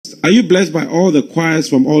Are you blessed by all the choirs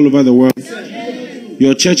from all over the world?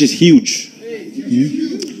 Your church is huge.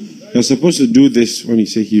 You're supposed to do this when you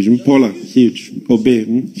say huge. Paula, huge. Obey.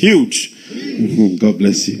 Huge. God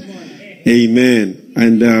bless you. Amen.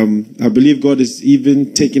 And I believe God is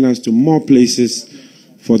even taking us to more places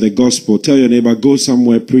for the gospel. Tell your neighbor, go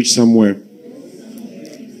somewhere, preach somewhere.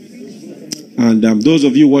 And those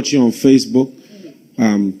of you watching on Facebook,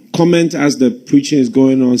 comment as the preaching is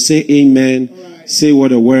going on. Say amen. Say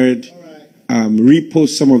what a word.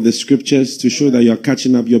 Repost some of the scriptures to show that you're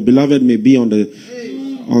catching up. Your beloved may be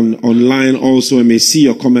online also and may see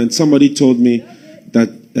your comment. Somebody told me that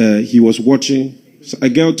he was watching. A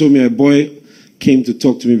girl told me a boy came to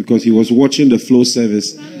talk to me because he was watching the flow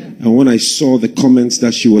service. And when I saw the comments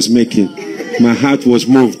that she was making, my heart was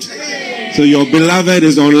moved. So your beloved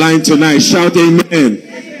is online tonight. Shout amen.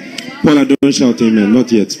 Paula, don't shout amen.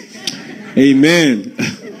 Not yet. Amen.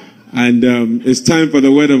 And it's time for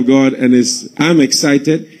the word of God. And I'm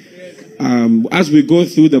excited. As we go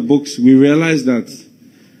through the books, we realize that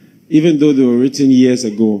even though they were written years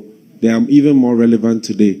ago, they are even more relevant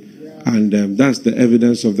today. And that's the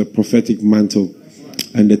evidence of the prophetic mantle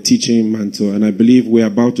and the teaching mantle. And I believe we're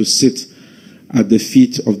about to sit at the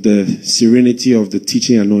feet of the serenity of the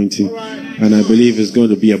teaching anointing. And I believe it's going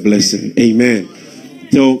to be a blessing. Amen.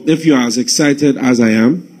 So if you are as excited as I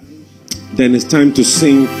am, then it's time to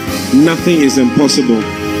sing Nothing is Impossible.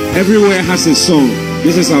 Everywhere has a song.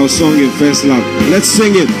 This is our song in First Love. Let's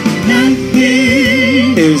sing it.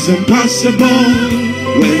 Nothing is impossible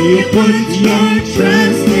when you put your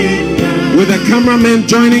trust in God. With the cameraman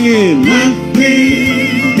joining in.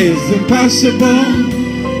 Nothing is impossible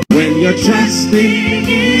when you're trusting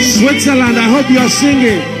in Switzerland. I hope you're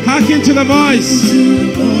singing. Hearken to the voice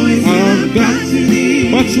of God.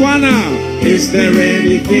 Botswana. Is there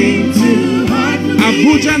anything too hard?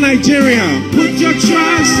 Abuja, Nigeria. Put your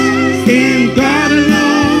trust in God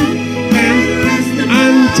alone. And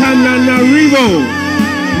Antananarivo,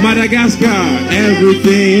 Madagascar.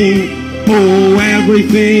 Everything, oh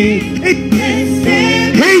everything.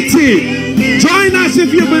 Haiti. Join us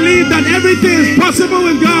if you believe that everything is possible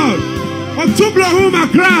with God. Otublohum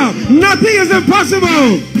Accra. Nothing is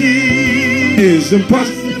impossible. Is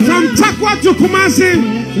impossible. From Takwa to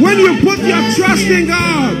Kumasi, when you put your trust in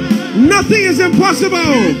God, nothing is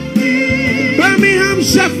impossible. Birmingham,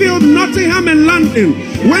 Sheffield, Nottingham, and London,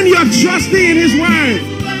 when you're trusting in His word.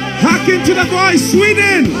 Hearken to the voice,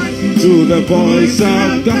 Sweden, to the voice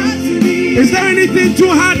of God. Is there anything too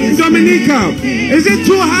hard in Dominica? Is it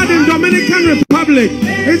too hard in Dominican Republic?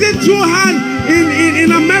 Is it too hard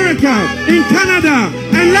in America, in Canada?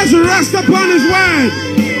 And let's rest upon His word.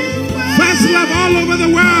 First Love all over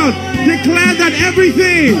the world declare that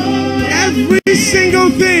everything, every single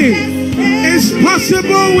thing is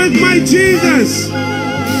possible with my Jesus.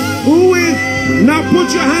 Who is now?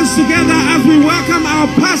 Put your hands together as we welcome our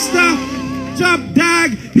pastor,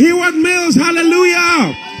 Dag Heward-Mills.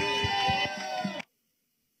 Hallelujah.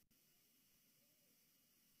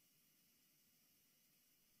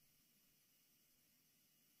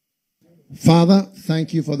 Father,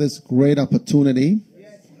 thank you for this great opportunity.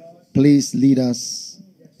 Please lead us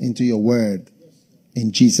into your word.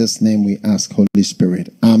 In Jesus' name we ask, Holy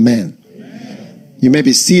Spirit. Amen. Amen. You may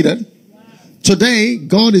be seated. Today,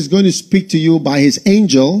 God is going to speak to you by His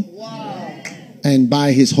angel and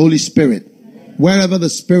by His Holy Spirit. Wherever the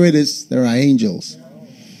Spirit is, there are angels.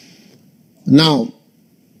 Now,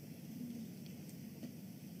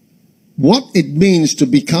 what it means to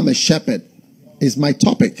become a shepherd is my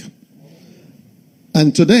topic.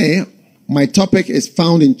 And today, my topic is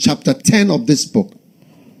found in chapter 10 of this book,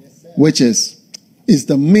 which is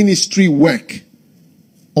the ministry work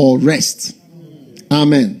or rest?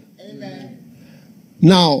 Amen. Amen.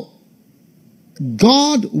 Now,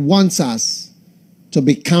 God wants us to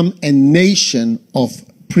become a nation of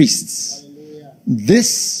priests. Hallelujah.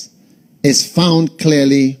 This is found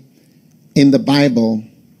clearly in the Bible,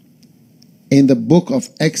 in the book of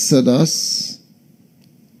Exodus,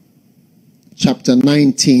 chapter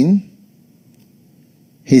 19.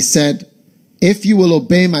 He said, if you will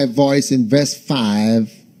obey my voice, in verse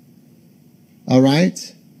 5, all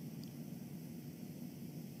right,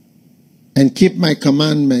 and keep my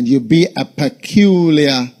commandment, you'll be a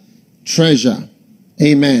peculiar treasure.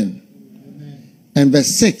 Amen. Amen. And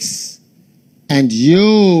verse 6, and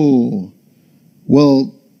you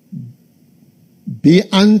will be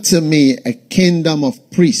unto me a kingdom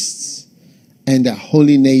of priests and a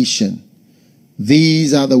holy nation.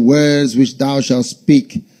 These are the words which thou shalt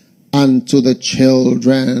speak unto the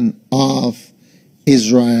children of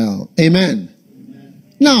Israel. Amen. Amen.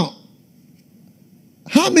 Now,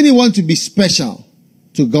 how many want to be special?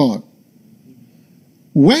 to God.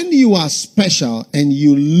 When you are special and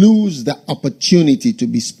you lose the opportunity to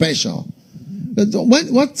be special,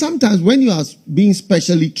 sometimes when you are being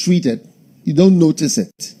specially treated, you don't notice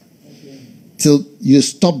it till you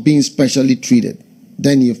stop being specially treated.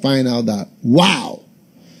 Then you find out that, wow,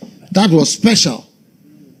 that was special.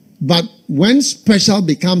 But when special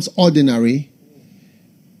becomes ordinary,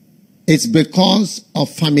 it's because of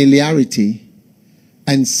familiarity,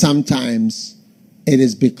 and sometimes it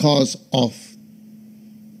is because of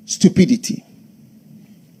stupidity.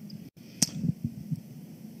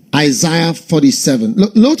 Isaiah 47.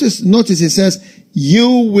 Notice it says, you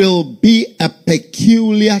will be a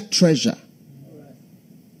peculiar treasure.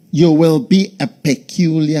 You will be a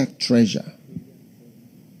peculiar treasure.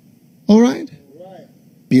 All right?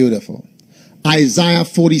 Beautiful. Isaiah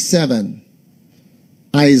 47.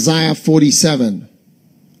 Isaiah 47.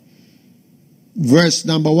 Verse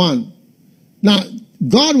number 1. Now,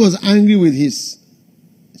 God was angry with his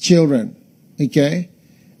children. Okay?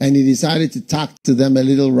 And he decided to talk to them a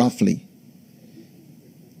little roughly.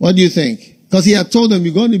 What do you think? Because he had told them,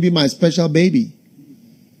 you're going to be my special baby.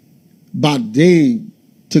 But they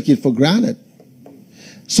took it for granted.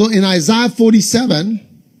 So in Isaiah 47,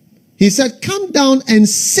 he said, come down and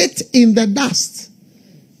sit in the dust.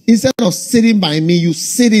 Instead of sitting by me, you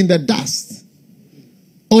sit in the dust.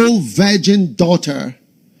 O virgin daughter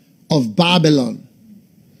of Babylon,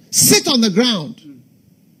 sit on the ground.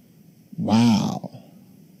 Wow.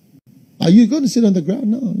 Are you going to sit on the ground?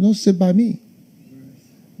 No, don't sit by me.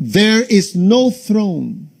 There is no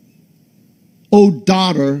throne, O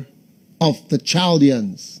daughter of the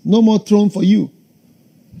Chaldeans. No more throne for you.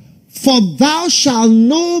 For thou shalt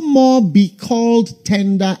no more be called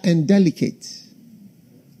tender and delicate.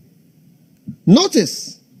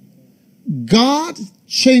 Notice, God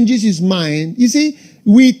changes his mind. You see,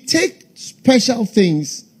 we take special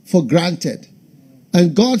things for granted.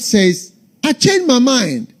 And God says, I changed my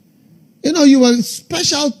mind. You know, you were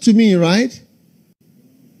special to me, right?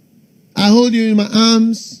 I hold you in my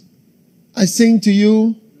arms. I sing to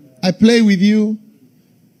you. I play with you.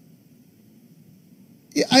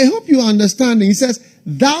 I hope you are understanding. He says,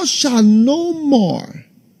 thou shalt no more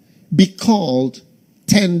be called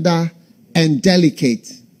tender and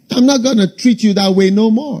delicate. I'm not going to treat you that way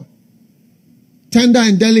no more. Tender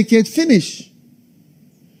and delicate, finish.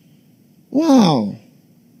 Wow.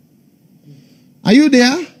 Are you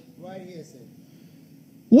there?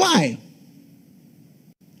 Why?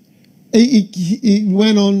 He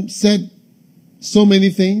went on, said so many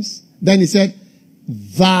things. Then he said,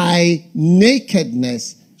 thy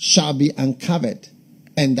nakedness shall be uncovered,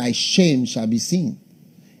 and thy shame shall be seen.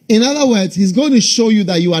 In other words, he's going to show you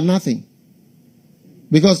that you are nothing.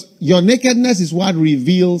 Because your nakedness is what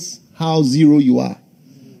reveals how zero you are.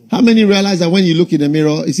 How many realize that when you look in the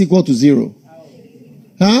mirror, it's equal to zero?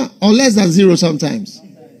 Huh? Or less than zero sometimes.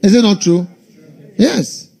 Is it not true?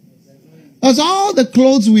 Yes. Because all the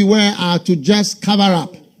clothes we wear are to just cover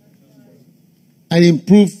up and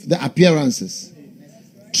improve the appearances.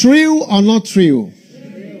 True or not true?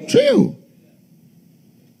 True.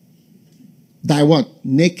 Thy what?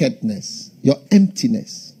 Nakedness. Your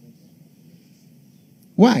emptiness.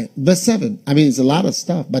 Why? Verse 7. I mean, it's a lot of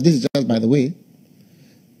stuff, but this is just by the way.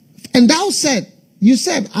 And thou said, you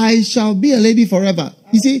said, I shall be a lady forever.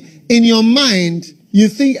 You see, in your mind, you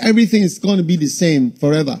think everything is going to be the same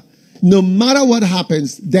forever. No matter what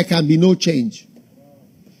happens, there can be no change.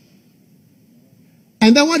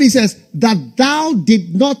 And then what he says, that thou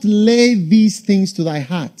did not lay these things to thy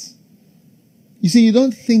heart. You see, you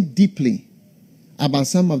don't think deeply about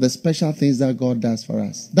some of the special things that God does for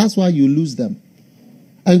us. That's why you lose them.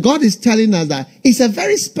 And God is telling us that it's a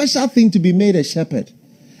very special thing to be made a shepherd.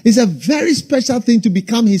 It's a very special thing to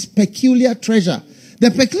become his peculiar treasure. The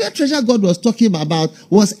peculiar treasure God was talking about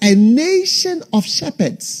was a nation of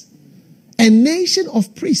shepherds. A nation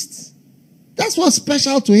of priests. That's what's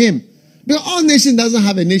special to him. Because all nation doesn't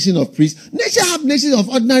have a nation of priests. Nation have nations of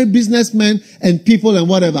ordinary businessmen and people and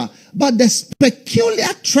whatever. But the peculiar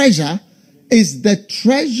treasure is the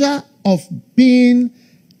treasure of being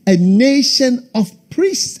a nation of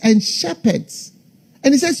priests and shepherds.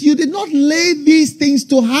 And he says, you did not lay these things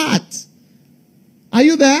to heart. Are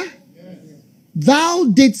you there? Yes. Thou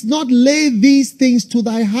didst not lay these things to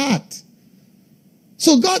thy heart.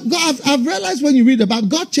 So God, I've realized when you read about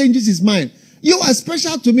God changes his mind. You are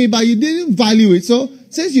special to me, but you didn't value it. So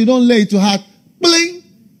since you don't lay it to heart, bling,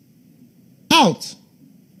 out.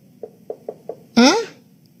 Huh?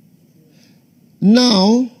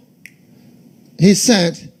 Now, he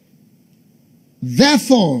said,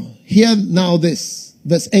 therefore, hear now this,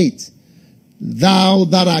 verse 8. thou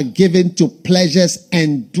that art given to pleasures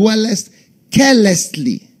and dwellest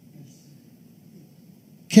carelessly.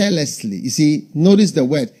 Carelessly. You see, notice the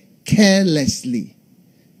word carelessly.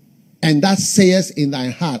 And that says in thy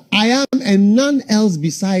heart, I am and none else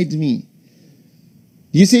beside me.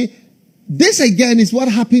 You see, this again is what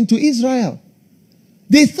happened to Israel.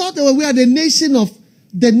 They thought that we are the nation,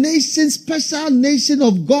 special nation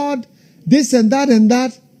of God, this and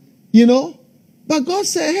that, you know. But God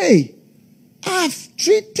said, hey, I've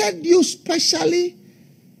treated you specially.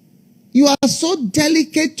 You are so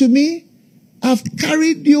delicate to me. I've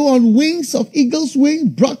carried you on wings of eagle's wing,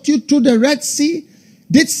 brought you through the Red Sea,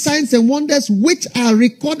 did signs and wonders which are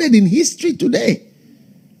recorded in history today.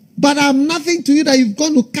 But I'm nothing to you that you've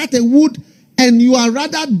gone to cut a wood and you are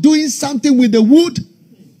rather doing something with the wood.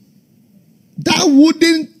 That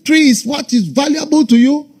wooden tree is what is valuable to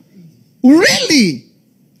you. Really?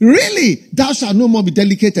 Really? Thou shalt no more be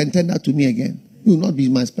delicate and tender to me again. You will not be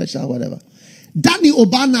my special whatever. Danny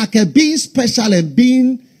Obanake being special and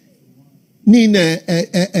being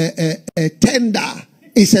tender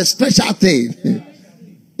is a special thing.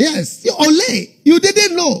 Yes. Ole, you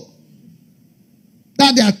didn't know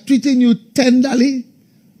that they are treating you tenderly.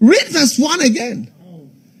 Read verse 1 again.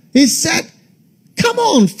 He said, come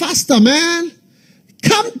on, faster, man.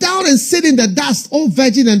 Come down and sit in the dust, oh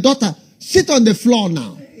virgin and daughter. Sit on the floor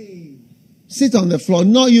now. Sit on the floor.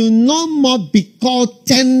 No, you no more be called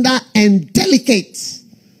tender and delicate.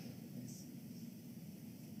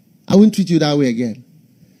 I won't treat you that way again.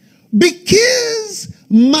 Because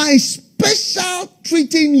my special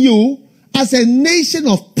treating you as a nation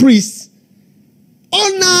of priests,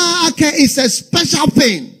 honor is a special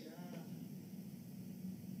thing.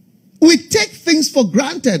 We take things for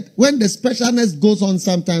granted when the specialness goes on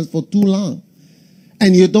sometimes for too long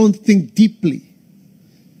and you don't think deeply.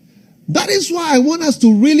 That is why I want us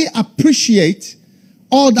to really appreciate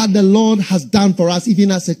all that the Lord has done for us,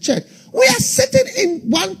 even as a church. We are sitting in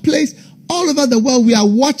one place all over the world. We are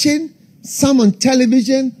watching some on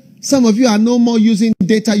television. Some of you are no more using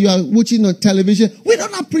data. You are watching on television. We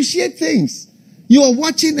don't appreciate things. You are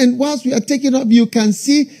watching, and whilst we are taking up, you can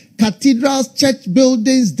see cathedrals, church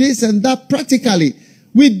buildings, this and that. Practically,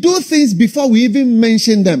 we do things before we even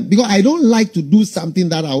mention them. Because I don't like to do something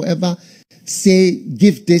that however say,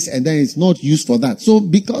 give this, and then it's not used for that. So,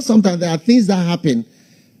 because sometimes there are things that happen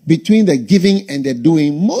between the giving and the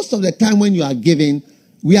doing. Most of the time when you are giving,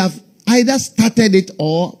 we have either started it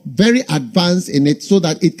or very advanced in it so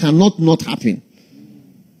that it cannot not happen.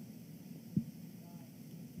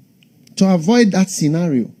 To avoid that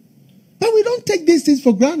scenario. But we don't take these things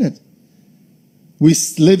for granted. We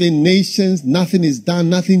live in nations, nothing is done,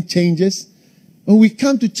 nothing changes. When we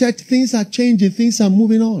come to church, things are changing, things are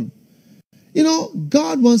moving on. You know,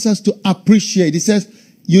 God wants us to appreciate. He says,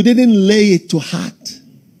 you didn't lay it to heart.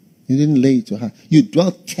 You didn't lay it to heart. You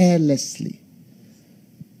dwelt carelessly.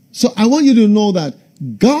 So I want you to know that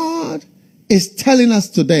God is telling us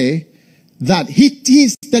today that He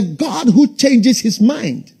is the God who changes His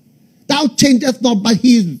mind. Thou changeth not, but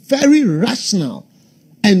He is very rational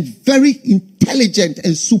and very intelligent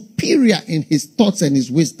and superior in His thoughts and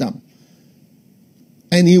His wisdom.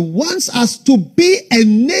 And He wants us to be a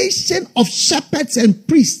nation of shepherds and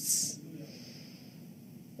priests.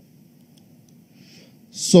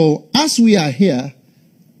 So as we are here,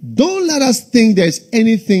 don't let us think there's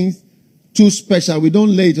anything too special. We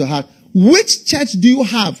don't lay it to heart. Which church do you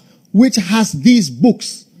have which has these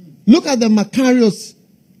books? Look at the Macarius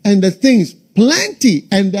and the things. Plenty.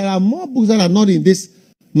 And there are more books that are not in this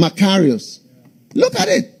Macarius. Look at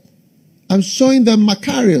it. I'm showing them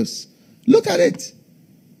Macarius. Look at it.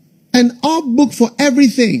 And all book for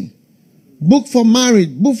everything. Book for marriage.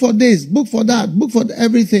 Book for this. Book for that. Book for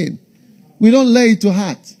everything. We don't lay it to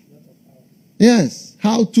heart. Yes.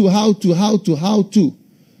 How to.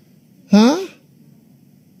 Huh?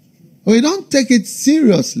 We don't take it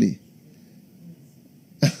seriously.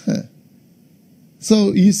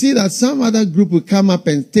 So you see that some other group will come up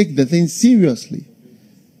and take the thing seriously.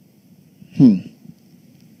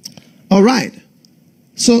 All right.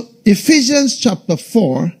 So Ephesians chapter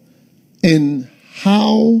 4 in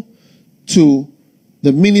how to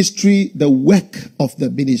the ministry, the work of the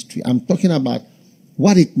ministry. I'm talking about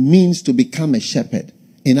what it means to become a shepherd.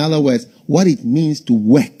 In other words, what it means to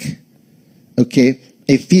work. Okay.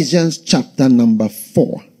 Ephesians chapter number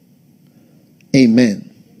 4. Amen.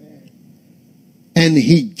 And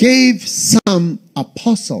He gave some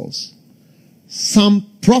apostles, some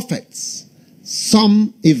prophets,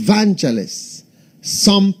 some evangelists,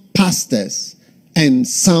 some pastors, and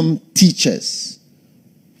some teachers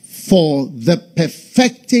for the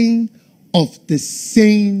perfecting of the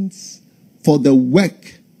saints, for the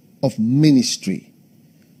work of ministry,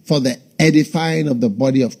 for the edifying of the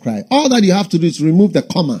body of Christ. All that you have to do is remove the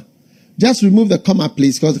comma. Just remove the comma,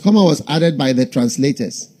 please, because the comma was added by the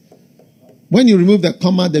translators. When you remove the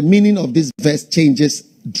comma, the meaning of this verse changes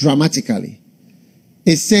dramatically.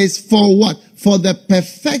 It says, for what? For the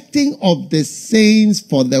perfecting of the saints,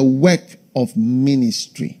 for the work of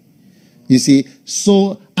ministry. You see,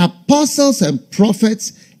 so apostles and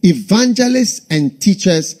prophets, evangelists and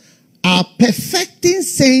teachers are perfecting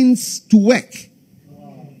saints to work.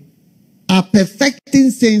 Are perfecting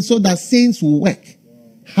saints so that saints will work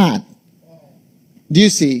hard. Do you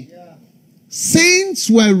see? Saints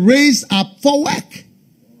were raised up for work.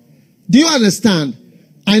 Do you understand?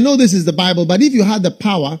 I know this is the Bible, but if you had the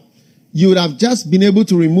power, you would have just been able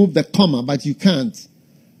to remove the comma, but you can't.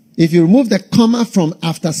 If you remove the comma from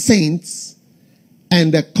after saints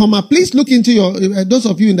and the comma, please look into your, those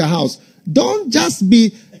of you in the house, don't just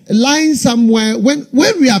be lying somewhere. When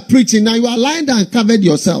we are preaching, now you are lying down and covered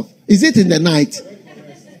yourself. Is it in the night?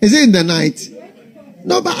 Is it in the night?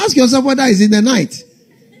 No, but ask yourself whether it's in the night.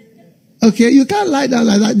 Okay, you can't lie down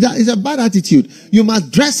like that. That is a bad attitude. You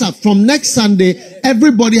must dress up. From next Sunday,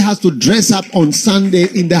 everybody has to dress up on Sunday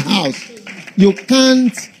in the house. You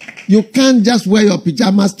can't just wear your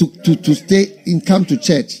pajamas to stay and come to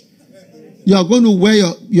church. You are going to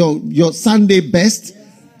wear your Sunday best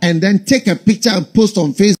and then take a picture and post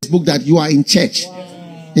on Facebook that you are in church.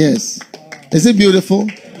 Yes. Is it beautiful?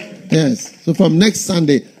 Yes. So from next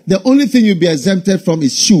Sunday, the only thing you'll be exempted from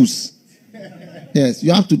is shoes. Yes,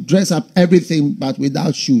 you have to dress up everything but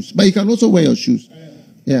without shoes. But you can also wear your shoes.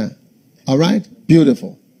 Yeah. All right?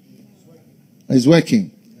 Beautiful. It's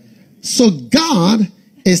working. So God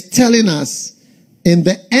is telling us in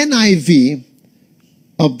the NIV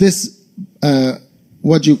of this,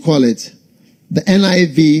 what do you call it? The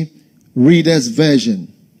NIV Reader's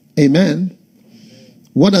Version. Amen.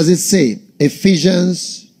 What does it say?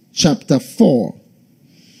 Ephesians chapter 4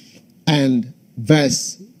 and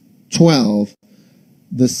verse 12.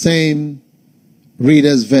 The same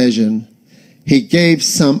Reader's Version. He gave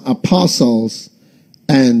some apostles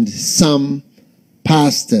and some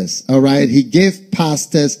pastors. All right. He gave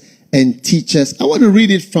pastors and teachers. I want to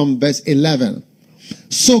read it from verse 11.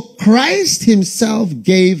 So Christ himself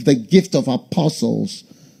gave the gift of apostles,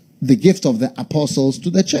 the gift of the apostles to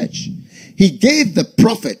the church. He gave the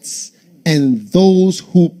prophets and those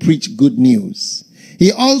who preach good news.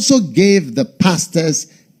 He also gave the pastors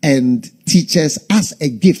and teachers as a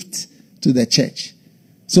gift to the church.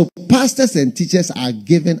 So pastors and teachers are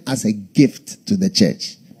given as a gift to the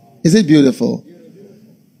church. Is it beautiful?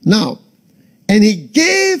 Now, and he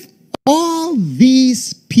gave all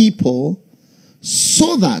these people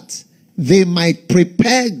so that they might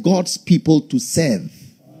prepare God's people to serve.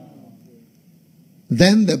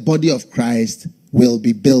 Then the body of Christ will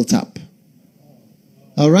be built up.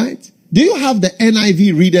 All right? Do you have the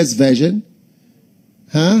NIV Reader's Version?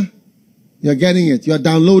 Huh? You're getting it. You're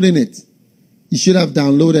downloading it. You should have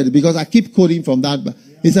downloaded it because I keep quoting from that.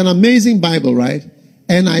 It's an amazing Bible, right?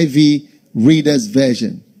 NIV Reader's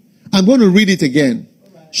Version. I'm going to read it again.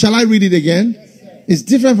 Shall I read it again? It's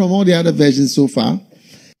different from all the other versions so far.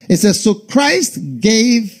 It says, so Christ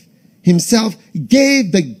gave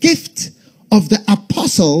the gift of the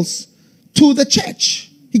apostles to the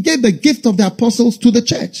church. He gave the gift of the apostles to the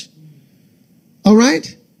church. All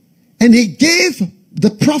right? And he gave the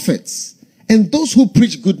prophets and those who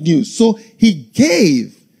preach good news. So he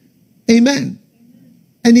gave, amen.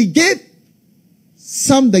 And he gave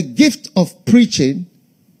some the gift of preaching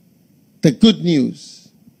the good news.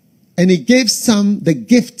 And he gave some the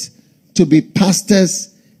gift to be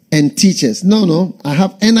pastors and teachers. No, I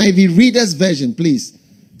have NIV Reader's Version, please.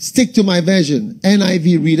 Stick to my version,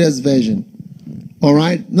 NIV Reader's Version. All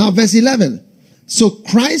right. Now verse 11. So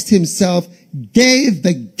Christ himself gave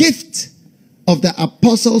the gift of the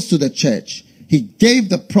apostles to the church. He gave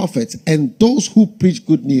the prophets and those who preach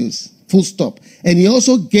good news. Full stop. And he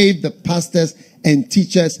also gave the pastors and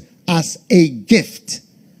teachers as a gift.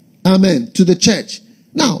 Amen. To the church.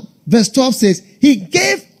 Now, verse 12 says, he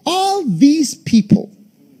gave all these people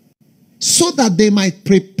so that they might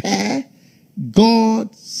prepare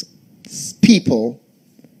God's people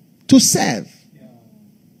to serve.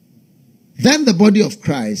 Then the body of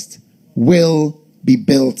Christ will be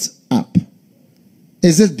built up.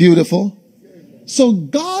 Is it beautiful? So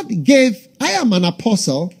God gave, I am an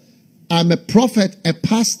apostle, I'm a prophet, a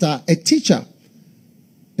pastor, a teacher,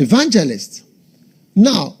 evangelist.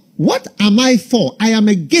 Now, what am I for? I am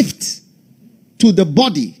a gift to the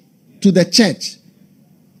body, to the church.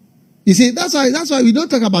 You see, that's why we don't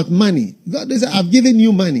talk about money. God says, I've given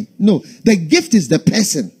you money. No, the gift is the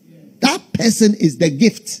person. That person is the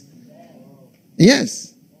gift.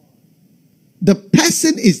 Yes. The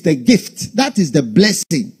person is the gift. That is the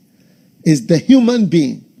blessing. Is the human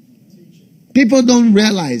being. People don't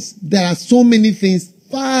realize there are so many things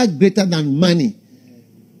far greater than money.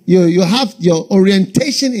 You have your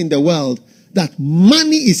orientation in the world that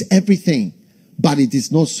money is everything, but it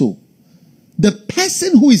is not so. The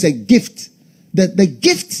person who is a gift, the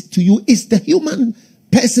gift to you is the human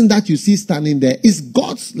person that you see standing there. Is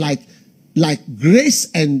God's like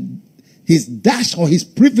grace and his dash or his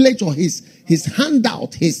privilege or his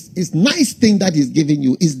handout, his nice thing that he's giving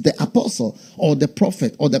you is the apostle or the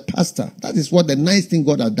prophet or the pastor. That is what the nice thing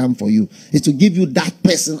God has done for you, is to give you that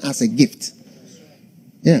person as a gift.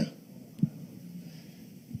 Yeah.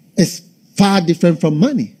 It's far different from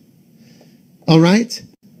money. All right?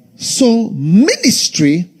 So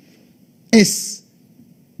ministry is,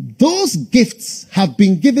 those gifts have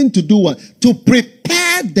been given to do what? To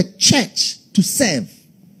prepare the church to serve.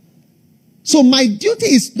 So my duty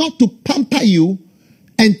is not to pamper you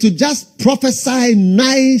and to just prophesy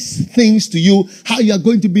nice things to you, how you are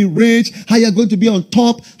going to be rich, how you are going to be on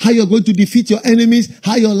top, how you are going to defeat your enemies,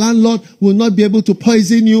 how your landlord will not be able to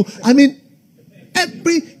poison you. I mean,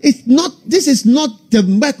 this is not the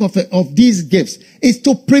work of these gifts. It's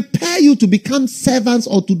to prepare you to become servants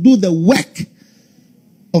or to do the work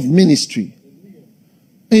of ministry.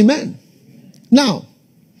 Amen. Now,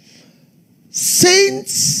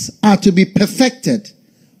 saints are to be perfected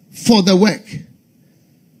for the work.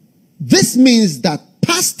 This means that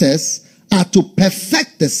pastors are to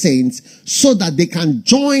perfect the saints so that they can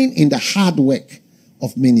join in the hard work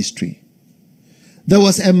of ministry. There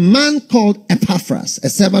was a man called Epaphras, a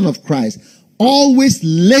servant of Christ, always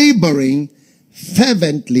laboring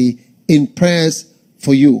fervently in prayers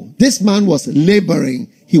for you. This man was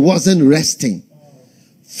laboring. He wasn't resting.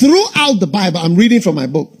 Throughout the Bible, I'm reading from my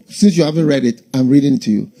book. Since you haven't read it, I'm reading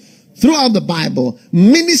to you. Throughout the Bible,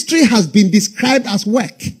 ministry has been described as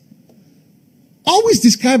work. Always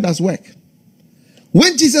described as work.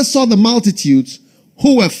 When Jesus saw the multitudes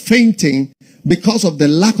who were fainting because of the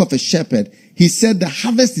lack of a shepherd, he said the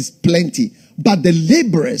harvest is plenty, but the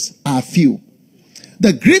laborers are few.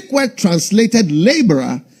 The Greek word translated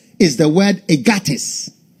laborer is the word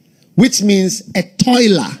egatis, which means a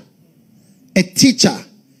toiler, a teacher,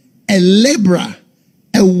 a laborer,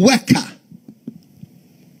 a worker.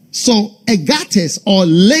 So egatis or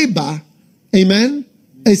labor, amen,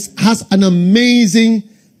 has an amazing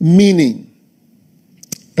meaning.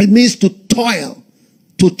 It means to toil,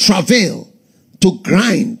 to travail, to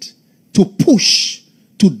grind, to push,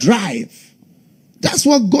 to drive. That's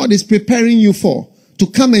what God is preparing you for, to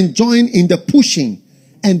come and join in the pushing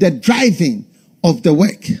and the driving of the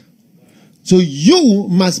work. So you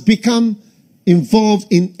must become involved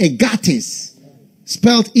in egatis,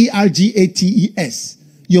 spelled E-R-G-A-T-E-S.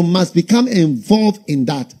 You must become involved in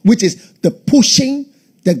that, which is the pushing,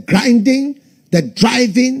 the grinding, the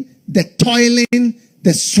driving, the toiling,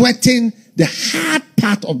 the sweating, the hard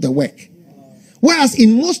part of the work. Whereas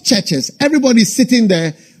in most churches, everybody is sitting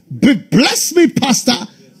there, bless me, pastor,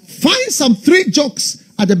 find some 3 jokes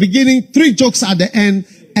at the beginning, 3 jokes at the end,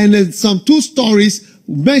 and then some 2 stories,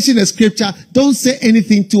 mention a scripture, don't say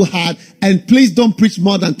anything too hard, and please don't preach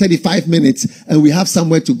more than 35 minutes, and we have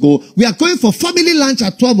somewhere to go. We are going for family lunch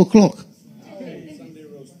at 12 o'clock.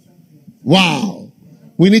 Wow.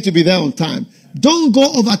 We need to be there on time. Don't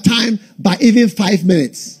go over time by even 5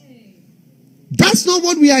 minutes. That's not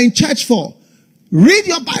what we are in church for. Read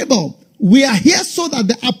your Bible. We are here so that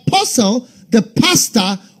the apostle, the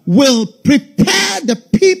pastor, will prepare the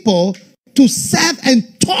people to serve and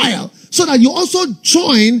toil, so that you also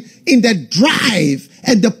join in the drive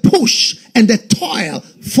and the push and the toil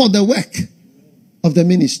for the work of the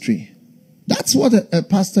ministry. That's what a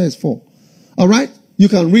pastor is for. All right? You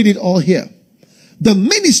can read it all here. The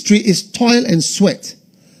ministry is toil and sweat.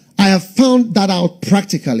 I have found that out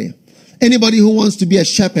practically. Anybody who wants to be a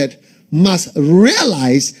shepherd must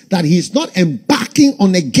realize that he's not embarking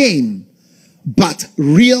on a game, but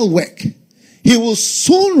real work. He will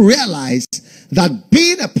soon realize that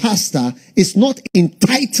being a pastor is not in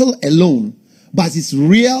title alone, but it's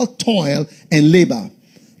real toil and labor.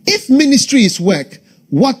 If ministry is work,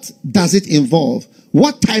 what does it involve?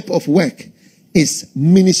 What type of work is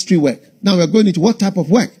ministry work? Now we're going into what type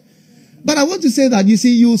of work. But I want to say that, you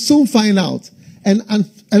see, you'll soon find out, and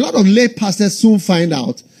a lot of lay pastors soon find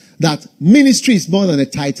out, that ministry is more than a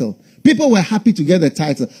title. People were happy to get the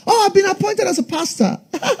title. Oh, I've been appointed as a pastor.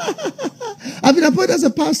 I've been appointed as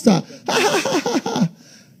a pastor.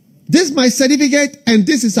 This is my certificate, and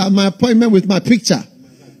this is my appointment with my picture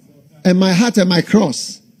and my hat and my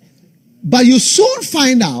cross. But you soon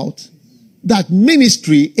find out that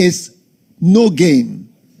ministry is no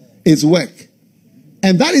gain, it's work.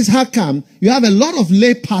 And that is how come you have a lot of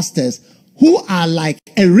lay pastors who are like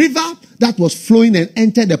a river that was flowing and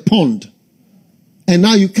entered a pond. And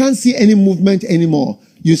now you can't see any movement anymore.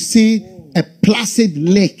 You see a placid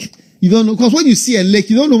lake. You don't know, because when you see a lake,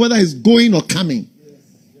 you don't know whether it's going or coming.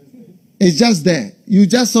 It's just there. You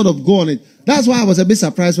just sort of go on it. That's why I was a bit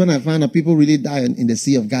surprised when I found that people really die in the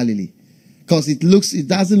Sea of Galilee. Because it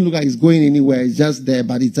doesn't look like it's going anywhere. It's just there,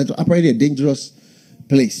 but it's apparently a dangerous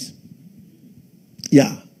place.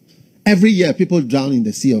 Yeah. Every year people drown in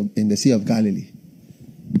the Sea of Galilee.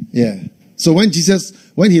 Yeah. So when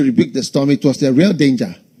he rebuked the storm, it was a real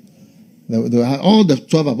danger. All the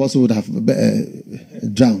 12 apostles would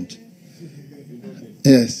have drowned.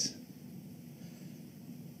 Yes.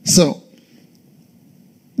 So,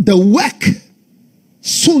 the work,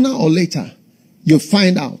 sooner or later, you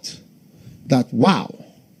find out that, wow,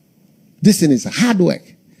 this thing is hard work.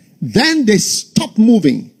 Then they stop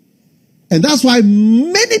moving. And that's why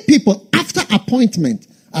many people, after appointment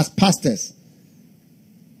as pastors,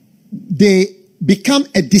 they become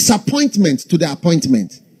a disappointment to the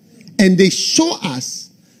appointment. And they show us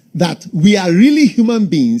that we are really human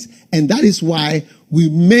beings, and that is why we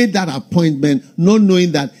made that appointment, not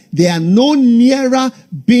knowing that they are no nearer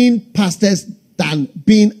being pastors than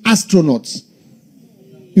being astronauts.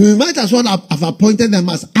 You might as well have appointed them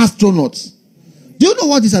as astronauts. Do you know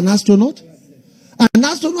what is an astronaut? An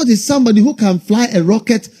astronaut is somebody who can fly a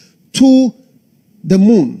rocket to the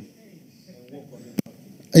moon.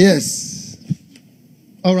 Yes.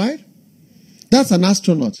 All right? That's an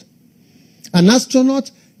astronaut. An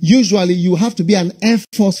astronaut, usually you have to be an Air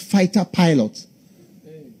Force fighter pilot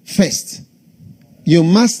first. You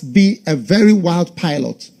must be a very wild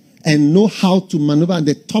pilot and know how to maneuver at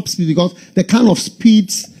the top speed, because the kind of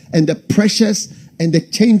speeds and the pressures and the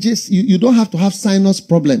changes, you don't have to have sinus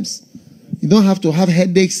problems. You don't have to have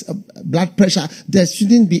headaches, blood pressure. There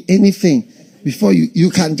shouldn't be anything before you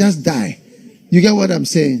can just die. You get what I'm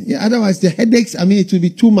saying? Yeah, otherwise the headaches, it will be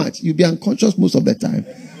too much. You'll be unconscious most of the time.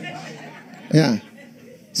 Yeah.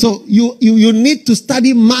 So you need to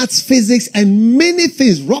study maths, physics, and many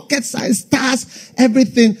things, rocket science, stars,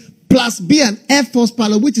 everything, plus be an Air Force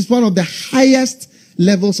pilot, which is one of the highest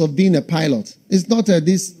levels of being a pilot. It's not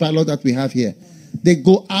this pilot that we have here. They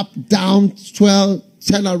go up, down, swirl,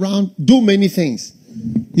 turn around, do many things.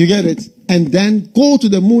 You get it? And then go to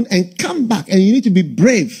the moon and come back. And you need to be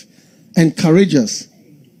brave and courageous.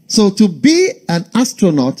 So to be an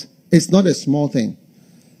astronaut is not a small thing.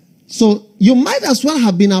 So you might as well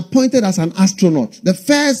have been appointed as an astronaut, the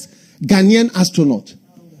first Ghanaian astronaut.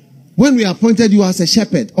 When we appointed you as a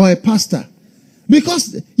shepherd or a pastor,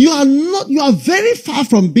 because you are very far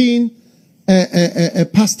from being a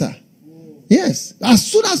pastor. Yes. As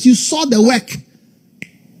soon as you saw the work,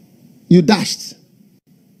 you dashed.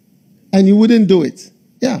 And you wouldn't do it.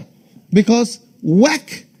 Yeah. Because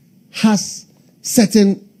work has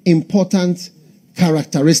certain important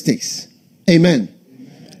characteristics. Amen.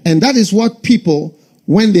 And that is what people,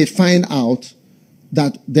 when they find out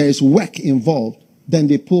that there is work involved, then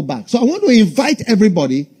they pull back. So I want to invite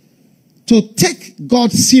everybody to take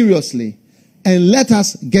God seriously and let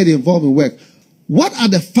us get involved in work. What are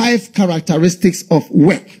the 5 characteristics of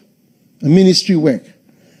work? Ministry work.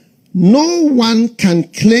 No one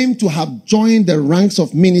can claim to have joined the ranks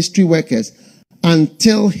of ministry workers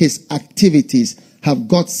until his activities have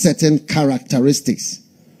got certain characteristics.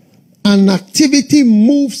 An activity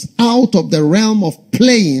moves out of the realm of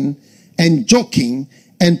playing and joking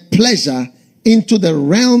and pleasure into the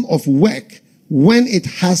realm of work when it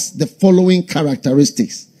has the following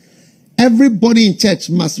characteristics. Everybody in church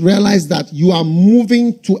must realize that you are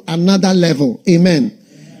moving to another level. Amen.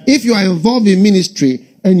 If you are involved in ministry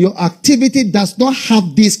and your activity does not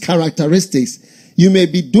have these characteristics, you may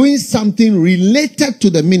be doing something related to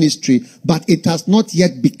the ministry, but it has not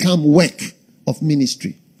yet become work of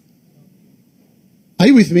ministry. Are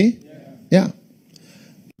you with me? Yeah.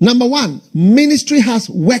 Number 1, ministry has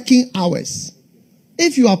working hours.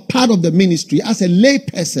 If you are part of the ministry as a lay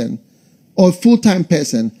person or full-time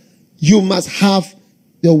person, you must have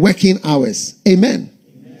the working hours. Amen.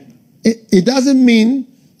 It doesn't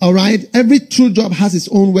mean, all right, every true job has its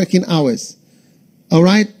own working hours. All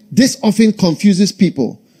right. This often confuses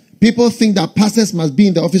people. People think that pastors must be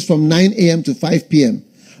in the office from 9 a.m. to 5 p.m.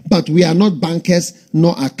 But we are not bankers,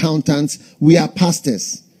 nor accountants. We are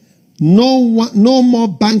pastors. No more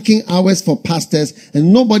banking hours for pastors,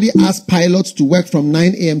 and nobody asks pilots to work from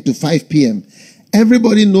 9 a.m. to 5 p.m.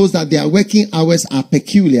 Everybody knows that their working hours are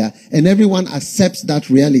peculiar, and everyone accepts that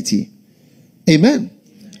reality. Amen.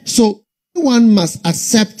 So everyone must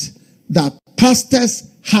accept that pastors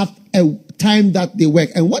have a time that they work.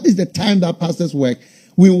 And what is the time that pastors work?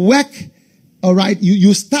 We work, all right,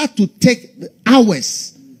 you start to take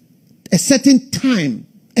hours, a certain time,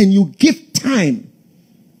 and you give time.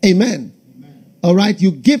 Amen. All right,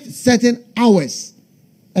 you give certain hours.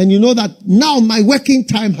 And you know that now my working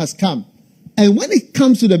time has come. And when it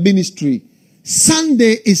comes to the ministry,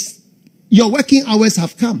 Sunday is your working hours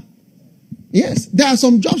have come. Yes, there are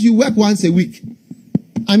some jobs you work once a week.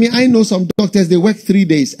 I mean, I know some doctors, they work 3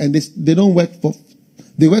 days and they don't work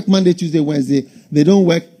they work Monday, Tuesday, Wednesday. They don't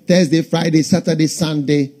work Thursday, Friday, Saturday,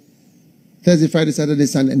 Sunday. Thursday, Friday, Saturday,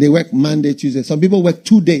 Sunday. And they work Monday, Tuesday. Some people work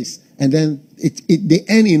 2 days and then they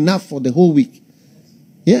earn enough for the whole week.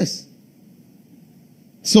 Yes.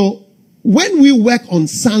 So when we work on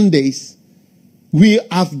Sundays, we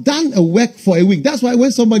have done a work for a week. That's why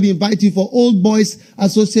when somebody invites you for Old Boys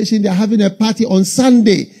Association, they're having a party on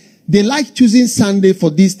Sunday. They like choosing Sunday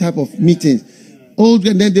for these type of meetings. And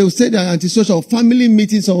then they'll say they're antisocial, family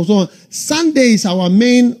meetings and so on. Sunday is our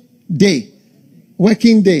main day,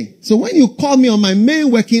 working day. So when you call me on my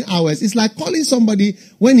main working hours, it's like calling somebody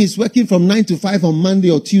when he's working from 9 to 5 on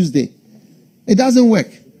Monday or Tuesday. It doesn't work.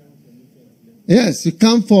 Yes, you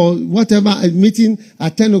come for whatever, a meeting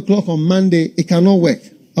at 10 o'clock on Monday, it cannot work.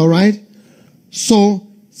 All right? So,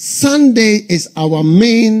 Sunday is our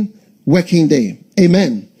main working day.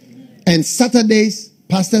 Amen. And Saturdays,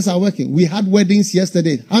 pastors are working. We had weddings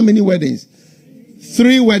yesterday. How many weddings?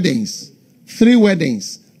 3 weddings. 3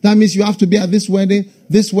 weddings. That means you have to be at this wedding,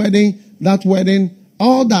 that wedding,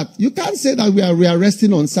 all that. You can't say that we are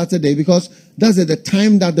resting on Saturday because that's at the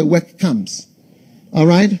time that the work comes. All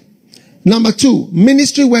right? Number 2,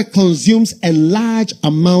 ministry work consumes a large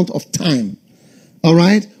amount of time. All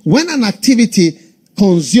right? When an activity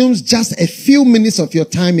consumes just a few minutes of your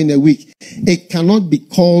time in a week, it cannot be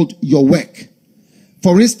called your work.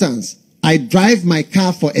 For instance, I drive my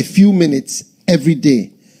car for a few minutes every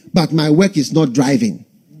day, but my work is not driving.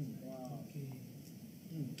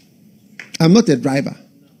 I'm not a driver.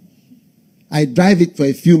 I drive it for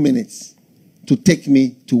a few minutes to take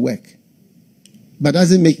me to work. But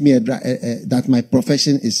doesn't make me that my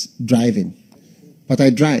profession is driving. But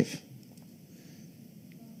I drive.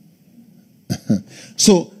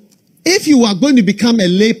 So, if you are going to become a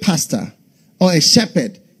lay pastor or a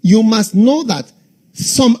shepherd, you must know that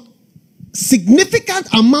some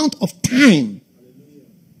significant amount of time,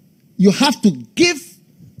 you have to give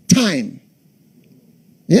time.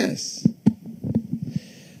 Yes.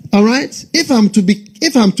 All right? If I'm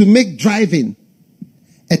to make driving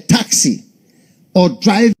a taxi, or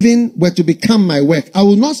driving were to become my work, I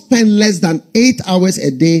will not spend less than 8 hours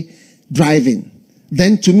a day driving.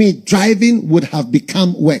 Then to me, driving would have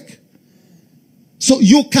become work. So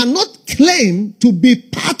you cannot claim to be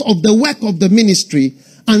part of the work of the ministry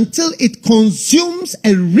until it consumes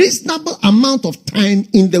a reasonable amount of time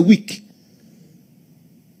in the week.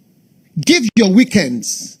 Give your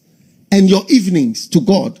weekends and your evenings to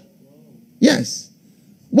God. Yes.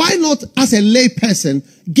 Why not, as a lay person,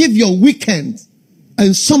 give your weekends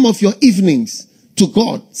and some of your evenings to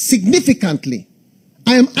God significantly?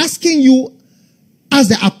 I am asking you as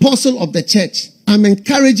the apostle of the church, I'm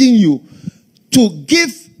encouraging you to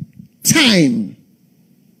give time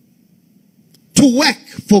to work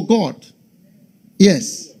for God.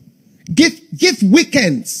 Yes. Give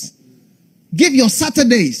weekends. Give your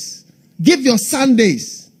Saturdays. Give your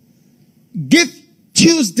Sundays. Give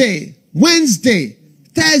Tuesday, Wednesday,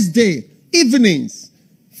 Thursday, evenings,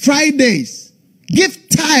 Fridays. Give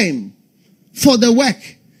time for the work.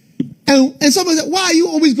 And somebody said, why are you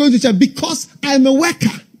always going to church? Because I'm a worker.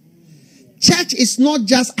 Church is not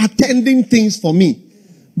just attending things for me,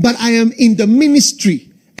 but I am in the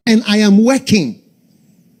ministry and I am working.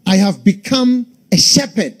 I have become a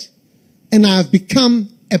shepherd and I have become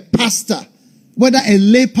a pastor. Whether a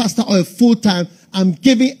lay pastor or a full-time, I'm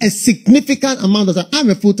giving a significant amount of time. I'm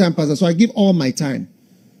a full-time pastor, so I give all my time.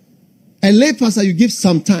 A lay pastor, you give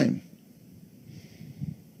some time.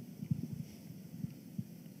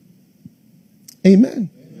 Amen.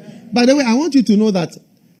 Amen. By the way, I want you to know that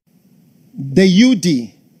the UD,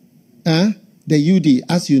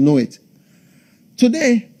 as you know it,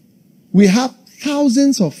 today we have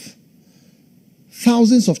thousands of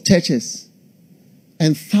churches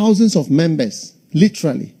and thousands of members,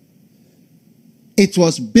 literally. It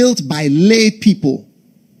was built by lay people.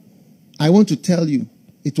 I want to tell you,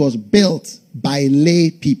 it was built by lay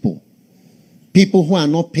people. People who are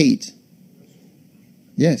not paid.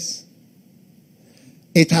 Yes.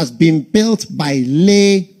 It has been built by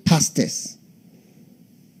lay pastors.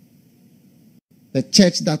 The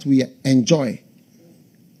church that we enjoy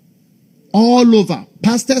all over.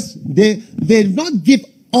 Pastors, they not give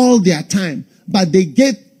all their time, but they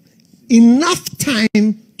get enough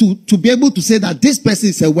time to be able to say that this person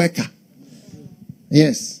is a worker.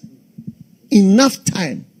 Yes. Enough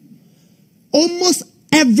time. Almost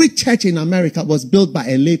every church in America was built by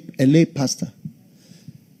a lay pastor.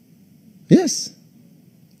 Yes.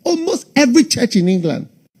 Almost every church in England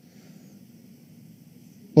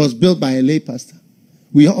was built by a lay pastor.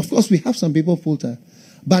 Of course, we have some people full-time.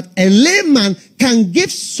 But a layman can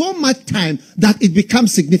give so much time that it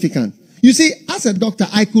becomes significant. You see, as a doctor,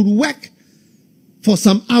 I could work for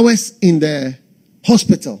some hours in the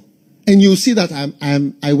hospital. And you see that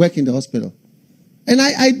I work in the hospital. And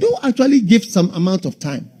I do actually give some amount of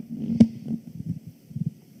time.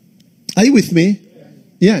 Are you with me?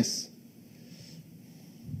 Yes.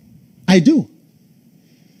 I do.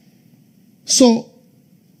 So,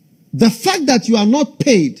 the fact that you are not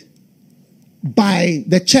paid by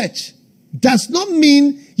the church does not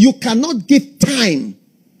mean you cannot give time,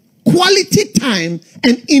 quality time,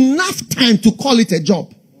 and enough time to call it a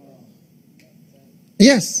job.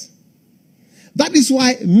 Yes. That is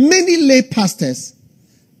why many lay pastors,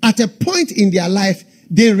 at a point in their life,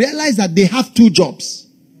 they realize that they have two jobs.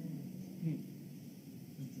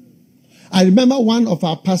 I remember one of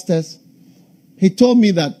our pastors, he told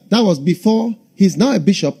me that was before, he's now a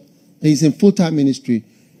bishop, he's in full-time ministry.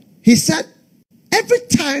 He said, every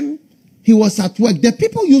time he was at work, the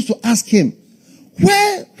people used to ask him,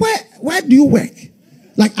 where do you work?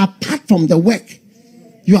 Like apart from the work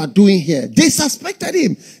you are doing here. They suspected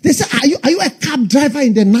him. They said, are you a cab driver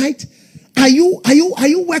in the night? Are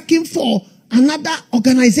you working for another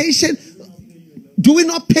organization? Do we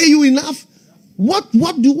not pay you enough? What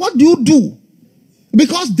do you do?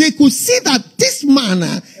 Because they could see that this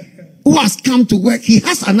man who has come to work, he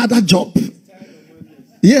has another job.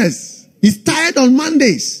 Yes. He's tired on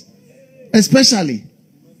Mondays, especially.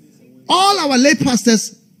 All our lay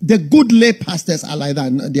pastors, the good lay pastors are like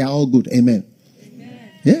that. They are all good. Amen.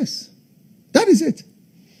 Amen. Yes. That is it.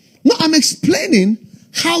 Now I'm explaining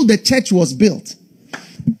how the church was built.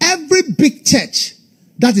 Every big church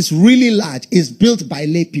that is really large is built by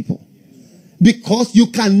lay people. Because you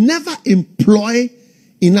can never employ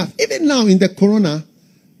enough. Even now in the corona,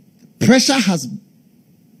 pressure has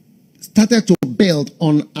started to build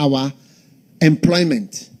on our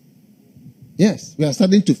employment. Yes, we are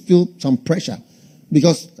starting to feel some pressure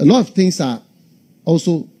because a lot of things are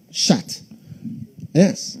also shut.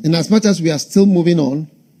 Yes, and as much as we are still moving on,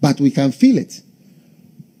 but we can feel it.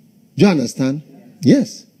 Do you understand?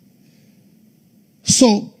 Yes.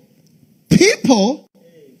 So, people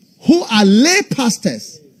who are lay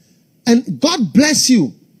pastors, and God bless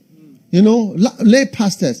you, lay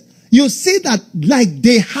pastors, you see that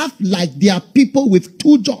they are people with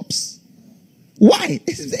two jobs. Why?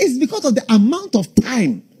 It's because of the amount of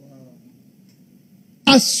time.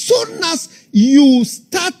 As soon as you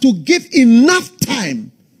start to give enough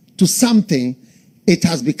time to something, it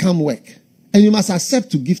has become work. And you must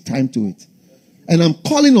accept to give time to it. And I'm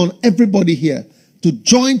calling on everybody here to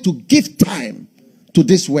join to give time to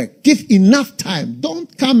this work. Give enough time.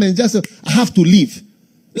 Don't come and just say, I have to leave.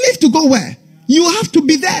 Leave to go where? You have to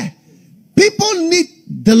be there. People need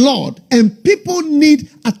the Lord, and people need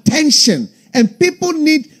attention, and people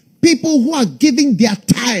need people who are giving their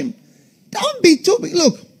time. Don't be too big.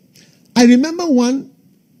 Look, I remember one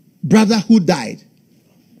brother who died.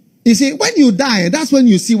 You see, when you die, that's when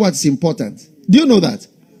you see what's important. Do you know that?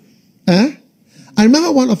 I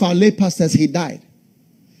remember one of our lay pastors, he died.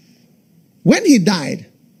 When he died,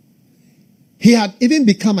 he had even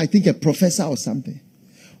become, I think, a professor or something.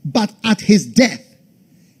 But at his death,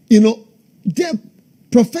 the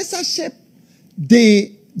professorship,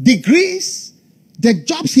 the degrees, the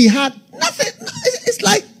jobs he had, nothing. It's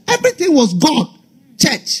like everything was God,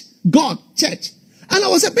 church, God, church. And I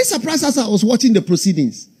was a bit surprised as I was watching the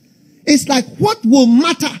proceedings. It's like, what will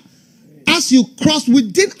matter as you cross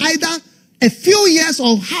within either a few years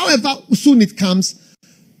or however soon it comes,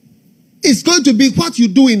 it's going to be what you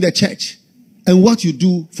do in the church and what you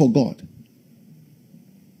do for God.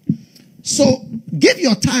 So, give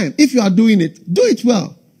your time. If you are doing it, do it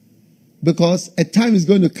well. Because a time is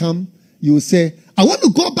going to come, you will say, I want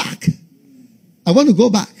to go back. I want to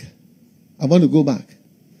go back. I want to go back.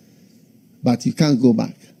 But you can't go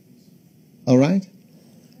back. All right?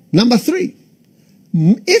 Number 3,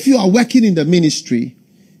 if you are working in the ministry,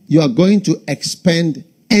 you are going to expend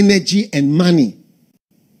energy and money.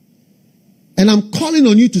 And I'm calling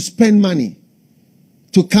on you to spend money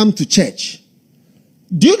to come to church.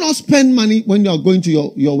 Do you not spend money when you are going to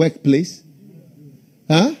your workplace?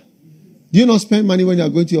 Huh? Do you not spend money when you are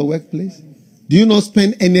going to your workplace? Do you not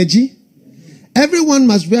spend energy? Everyone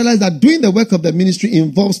must realize that doing the work of the ministry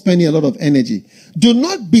involves spending a lot of energy. Do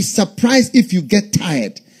not be surprised if you get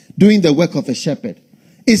tired doing the work of a shepherd.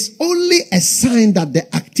 It's only a sign that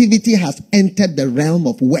the activity has entered the realm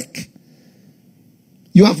of work.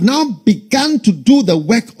 You have now begun to do the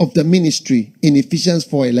work of the ministry in Ephesians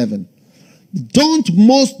 4:11. Don't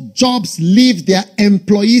most jobs leave their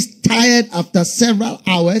employees tired after several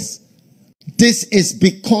hours? This is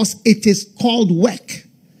because it is called work.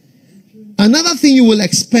 Another thing you will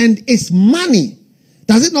expend is money.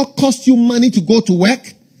 Does it not cost you money to go to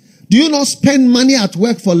work? Do you not spend money at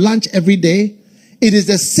work for lunch every day? It is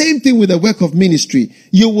the same thing with the work of ministry.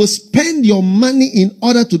 You will spend your money in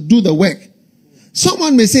order to do the work.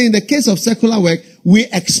 Someone may say in the case of secular work, we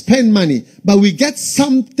expend money, but we get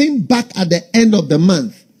something back at the end of the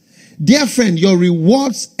month. Dear friend, your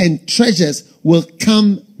rewards and treasures will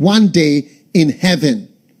come one day in heaven.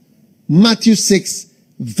 Matthew 6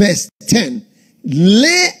 verse 10.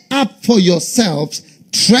 Lay up for yourselves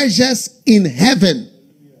treasures in heaven.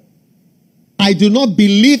 I do not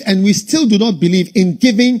believe, and we still do not believe, in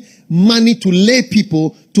giving money to lay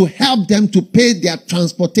people to help them to pay their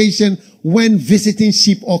transportation when visiting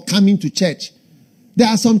sheep or coming to church. There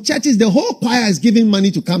are some churches, the whole choir is giving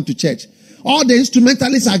money to come to church. All the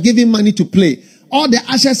instrumentalists are giving money to play. All the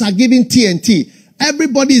ushers are giving TNT.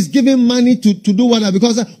 Everybody is giving money to do whatever,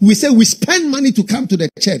 because we say we spend money to come to the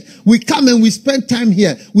church. We come and we spend time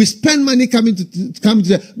here. We spend money coming to come to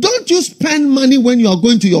the. Don't you spend money when you are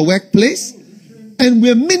going to your workplace? And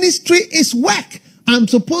where ministry is work. I'm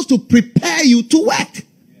supposed to prepare you to work.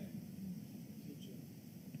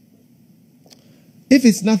 If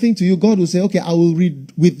it's nothing to you, God will say, okay, I will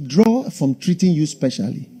withdraw from treating you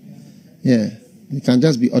specially. Yeah, you can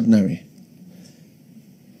just be ordinary.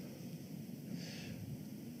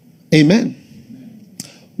 Amen.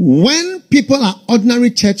 When people are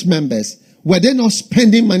ordinary church members, were they not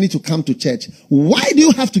spending money to come to church? Why do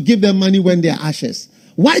you have to give them money when they are ashes?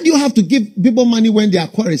 Why do you have to give people money when they are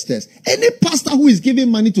choristers? Any pastor who is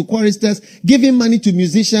giving money to choristers, giving money to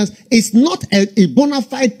musicians, is not a bona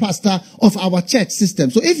fide pastor of our church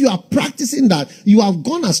system. So if you are practicing that, you have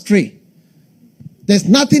gone astray. There's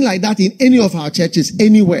nothing like that in any of our churches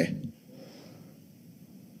anywhere.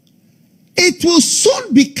 It will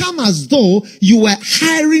soon become as though you were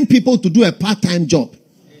hiring people to do a part-time job.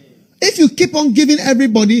 If you keep on giving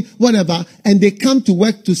everybody whatever, and they come to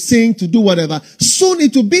work to sing, to do whatever, soon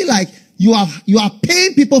it will be like you are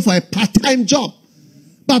paying people for a part-time job.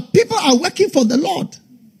 But people are working for the Lord,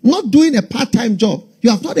 not doing a part-time job. You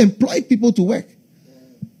have not employed people to work.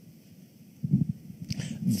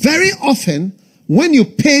 Very often, when you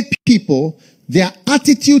pay people, their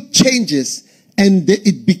attitude changes, and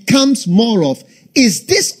it becomes more of, is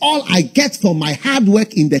this all I get for my hard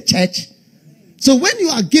work in the church? So when you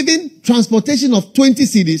are given transportation of 20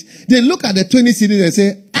 cedis, they look at the 20 cedis and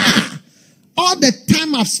say, all the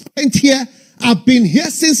time I've spent here, I've been here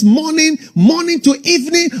since morning to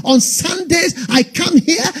evening. On Sundays, I come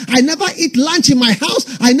here. I never eat lunch in my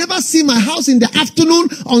house. I never see my house in the afternoon.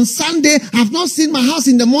 On Sunday, I've not seen my house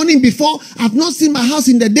in the morning before. I've not seen my house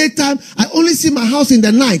in the daytime. I only see my house in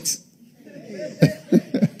the night.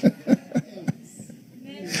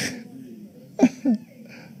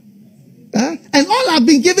 And all I've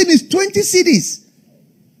been given is 20 cedis.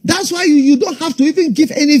 That's why you don't have to even give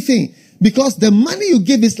anything, because the money you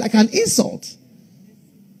give is like an insult.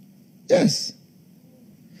 Yes.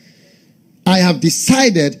 I have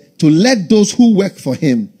decided to let those who work for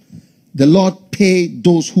him, the Lord pay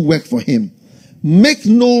those who work for him. Make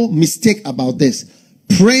no mistake about this.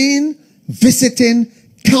 Praying, visiting,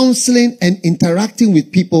 counseling, and interacting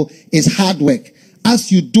with people is hard work.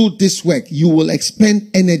 As you do this work, you will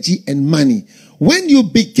expend energy and money. When you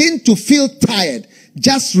begin to feel tired,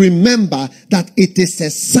 just remember that it is a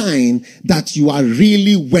sign that you are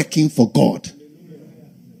really working for God.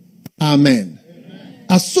 Amen.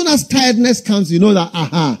 As soon as tiredness comes, you know that,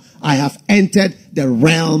 I have entered the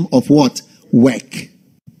realm of what? Work.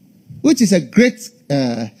 Which is a great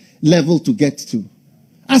level to get to.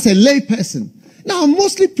 As a lay person. Now, I'm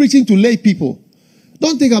mostly preaching to lay people.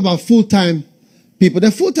 Don't think about full-time people. The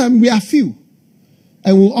full-time, we are few.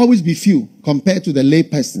 And will always be few compared to the lay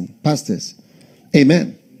person, pastors.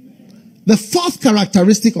 Amen. The fourth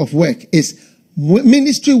characteristic of work is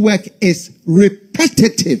ministry work is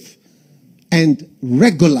repetitive and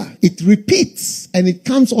regular. It repeats and it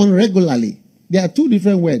comes on regularly. There are two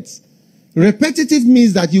different words. Repetitive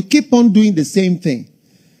means that you keep on doing the same thing.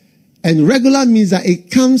 And regular means that it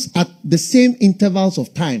comes at the same intervals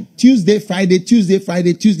of time. Tuesday, Friday, Tuesday,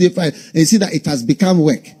 Friday, Tuesday, Friday. And you see that it has become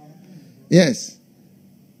work. Yes.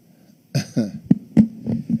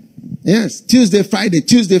 Yes, Tuesday, Friday,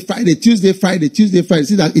 Tuesday, Friday, Tuesday, Friday, Tuesday, Friday.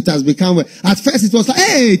 See that it has become, at first it was like,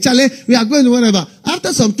 hey, Charlie, we are going to whatever.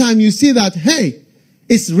 After some time, you see that, hey,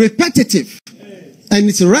 it's repetitive and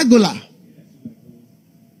it's regular.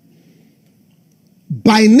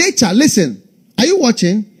 By nature, listen, are you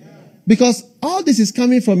watching? Because all this is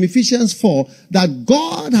coming from Ephesians 4, that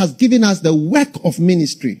God has given us the work of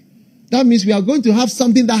ministry. That means we are going to have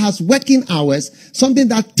something that has working hours, something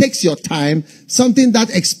that takes your time, something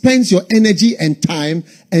that expends your energy and time,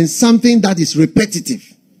 and something that is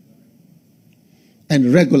repetitive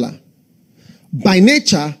and regular. By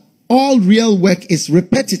nature, all real work is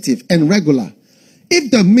repetitive and regular.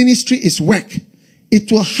 If the ministry is work,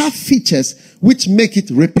 it will have features which make it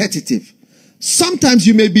repetitive. Sometimes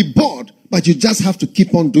you may be bored, but you just have to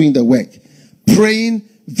keep on doing the work. Praying,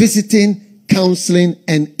 visiting, counseling,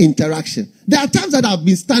 and interaction. There are times that I've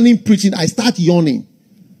been standing preaching, I start yawning.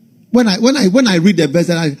 When I read the verse,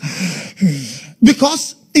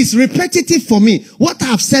 because it's repetitive for me. What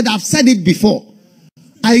I've said it before.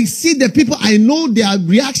 I see the people, I know their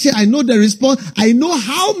reaction, I know the response, I know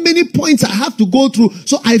how many points I have to go through.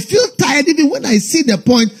 So I feel tired even when I see the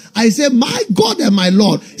point. I say, my God and my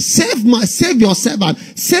Lord, save your servant,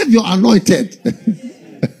 save your anointed.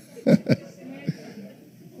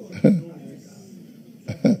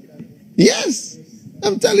 Yes,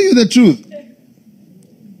 I'm telling you the truth.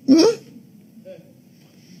 Huh?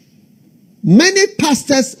 Many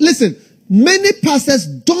pastors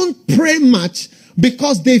don't pray much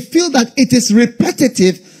because they feel that it is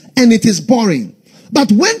repetitive and it is boring.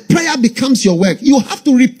 But when prayer becomes your work, you have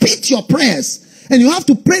to repeat your prayers and you have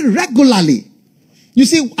to pray regularly. You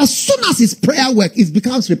see, as soon as it's prayer work, it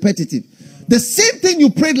becomes repetitive. The same thing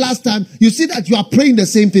you prayed last time, you see that you are praying the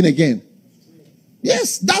same thing again.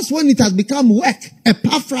 Yes, that's when it has become work.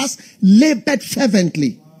 Epaphras labored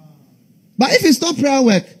fervently. But if it's not prayer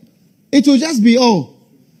work, it will just be,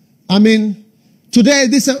 today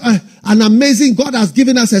this an amazing, God has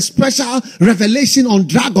given us a special revelation on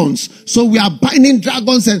dragons. So we are binding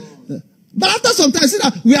dragons. But after some time, see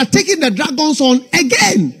that we are taking the dragons on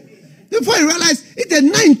again. Before you realize, it's the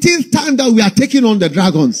 19th time that we are taking on the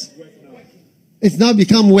dragons. It's now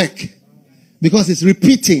become work. Because it's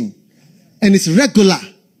repeating. And it's regular.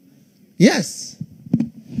 Yes.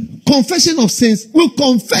 Confession of sins. We'll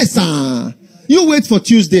confess. You wait for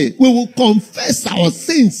Tuesday. We will confess our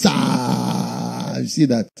sins. You see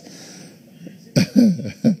that?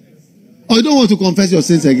 Or you don't want to confess your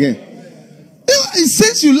sins again?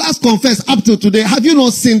 Since you last confessed up to today, have you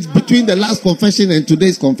not sinned between the last confession and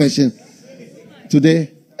today's confession?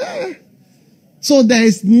 Today? So there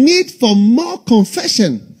is need for more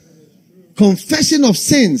confession. Confession of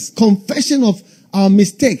sins, confession of our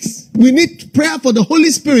mistakes. We need prayer for the Holy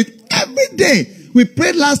Spirit every day. We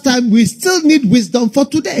prayed last time, we still need wisdom for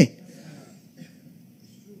today.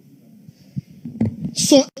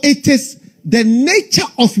 So it is the nature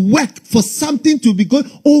of work for something to be going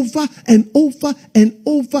over and over and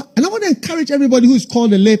over. And I want to encourage everybody who is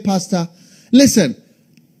called a lay pastor. Listen,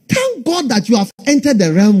 thank God that you have entered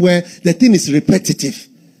the realm where the thing is repetitive.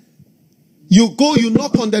 You go, you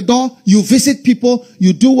knock on the door, you visit people,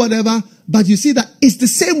 you do whatever, but you see that it's the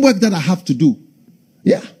same work that I have to do.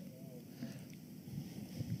 Yeah.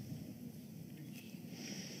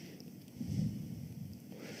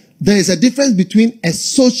 There is a difference between a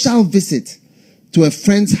social visit to a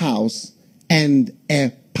friend's house and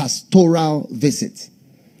a pastoral visit.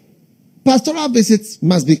 Pastoral visits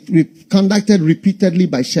must be conducted repeatedly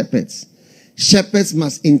by shepherds. Shepherds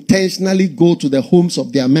must intentionally go to the homes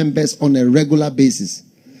of their members on a regular basis.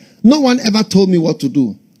 No one ever told me what to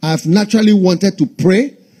do. I have naturally wanted to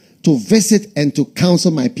pray, to visit, and to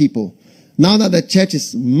counsel my people. Now that the church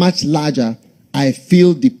is much larger, I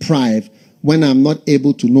feel deprived when I'm not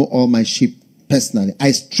able to know all my sheep personally.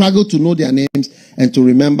 I struggle to know their names and to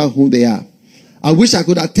remember who they are. I wish I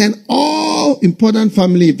could attend all important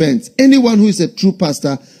family events. Anyone who is a true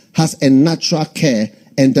pastor has a natural care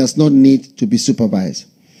and does not need to be supervised.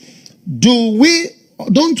 Don't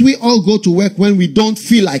we all go to work when we don't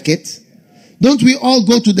feel like it? Don't we all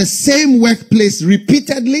go to the same workplace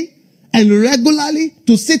repeatedly and regularly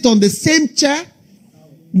to sit on the same chair?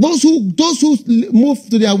 Those who move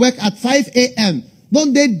to their work at 5 a.m.,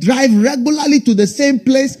 don't they drive regularly to the same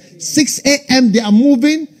place? 6 a.m. they are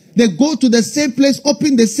moving. They go to the same place,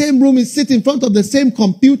 open the same room and sit in front of the same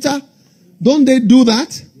computer. Don't they do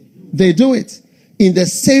that? They do it. In the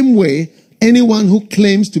same way, anyone who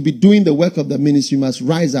claims to be doing the work of the ministry must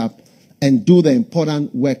rise up and do the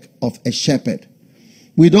important work of a shepherd.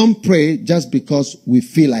 We don't pray just because we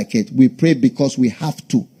feel like it. We pray because we have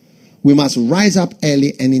to. We must rise up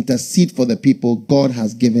early and intercede for the people God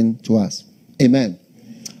has given to us. Amen.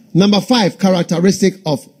 Number 5, characteristic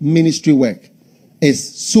of ministry work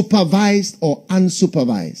is supervised or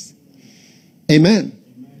unsupervised. Amen.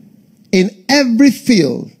 In every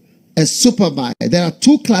field, a supervisor, there are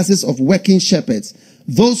 2 classes of working shepherds: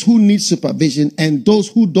 those who need supervision and those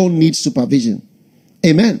who don't need supervision.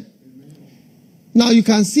 Amen. Now you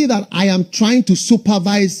can see that I am trying to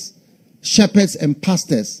supervise shepherds and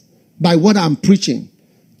pastors by what I'm preaching.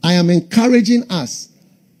 I am encouraging us,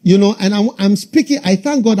 and I'm speaking. I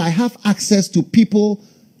thank God I have access to people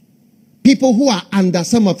who are under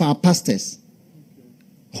some of our pastors,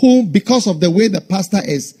 who, because of the way the pastor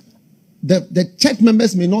is, the church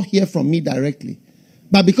members may not hear from me directly.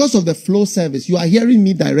 But because of the flow service, you are hearing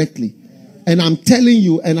me directly. And I'm telling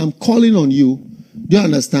you and I'm calling on you, do you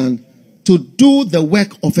understand, to do the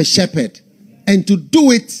work of a shepherd. And to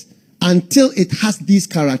do it until it has these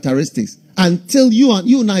characteristics. Until you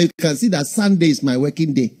now you can see that Sunday is my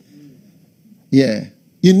working day. Yeah.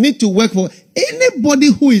 You need to work for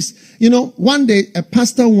anybody who is, one day a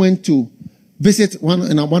pastor went to visit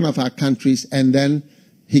one of our countries, and then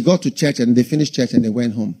he got to church and they finished church and they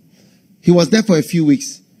went home. He was there for a few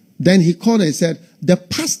weeks. Then he called and said, the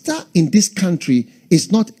pastor in this country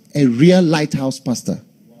is not a real lighthouse pastor.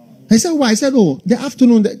 I said, why? I said, the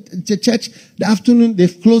afternoon, the church, the afternoon,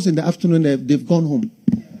 they've closed in the afternoon, they've gone home.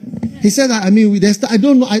 He said, I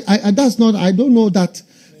don't know, I don't know that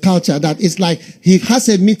culture, that it's like he has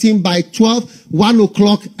a meeting by 1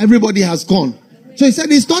 o'clock, everybody has gone. So he said,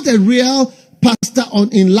 it's not a real pastor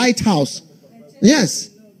in lighthouse. Yes.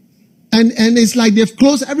 And it's like they've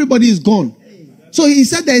closed, everybody is gone. So he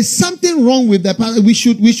said there is something wrong with the pastor. We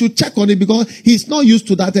should check on it because he's not used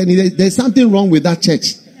to that, and there's something wrong with that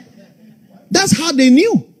church. That's how they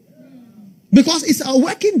knew. Because it's a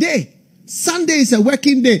working day. Sunday is a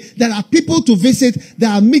working day. There are people to visit. There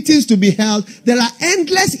are meetings to be held. There are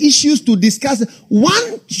endless issues to discuss.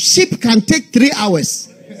 One sheep can take 3 hours.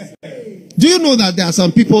 Do you know that there are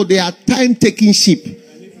some people, they are time-taking sheep?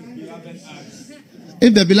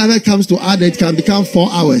 If the beloved comes to add, it can become 4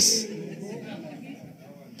 hours.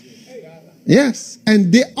 Yes.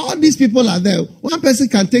 And all these people are there. One person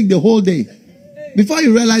can take the whole day. Before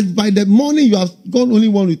you realize, by the morning, you have gone only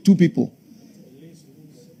 1 with 2 people.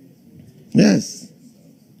 Yes.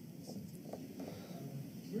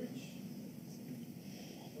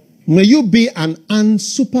 May you be an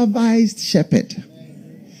unsupervised shepherd.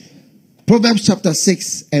 Proverbs chapter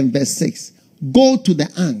 6 and verse 6. Go to the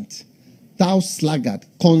ant, thou sluggard,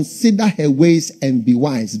 consider her ways and be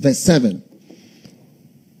wise. Verse 7.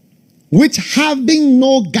 Which having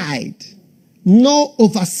no guide, no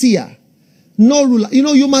overseer, no ruler.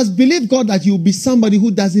 You must believe God that you'll be somebody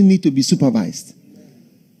who doesn't need to be supervised.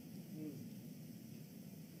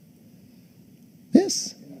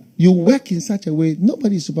 Yes. You work in such a way,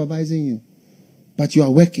 nobody is supervising you. But you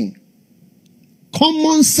are working.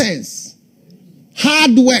 Common sense,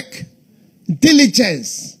 hard work,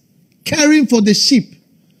 diligence, caring for the sheep,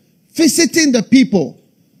 visiting the people,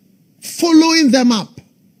 following them up.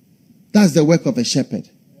 That's the work of a shepherd.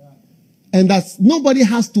 And that's nobody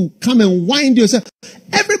has to come and wind yourself.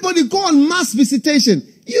 Everybody go on mass visitation.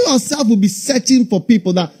 You yourself will be searching for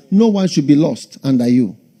people that no one should be lost under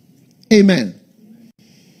you. Amen.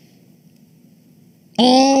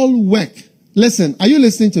 All work. Listen, are you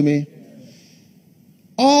listening to me?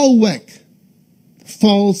 All work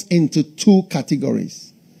falls into 2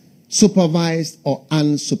 categories: supervised or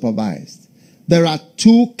unsupervised. There are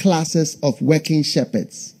 2 classes of working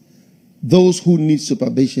shepherds: those who need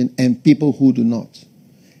supervision and people who do not.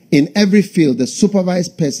 In every field, the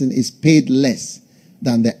supervised person is paid less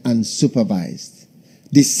than the unsupervised.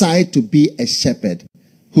 Decide to be a shepherd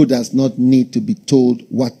who does not need to be told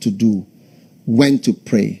what to do, when to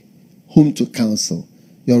pray, whom to counsel.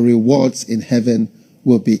 Your rewards in heaven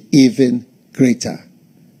will be even greater.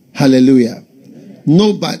 Hallelujah.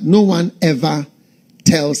 No one ever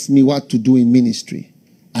tells me what to do in ministry.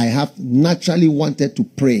 I have naturally wanted to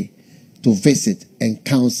pray, to visit and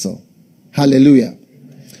counsel. Hallelujah.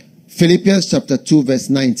 Philippians chapter 2 verse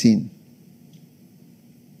 19.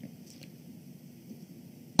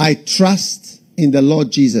 I trust in the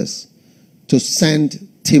Lord Jesus to send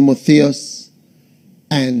Timotheus,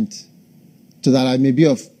 and so that I may be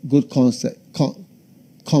of good comfort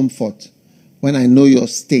when I know your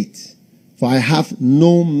state. For I have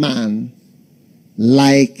no man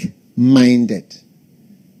like-minded.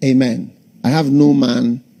 Amen. I have no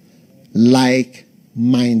man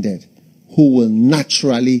like-minded who will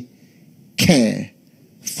naturally care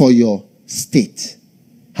for your state.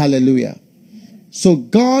 Hallelujah. So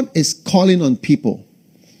God is calling on people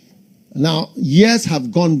Now, years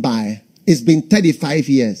have gone by. It's been 35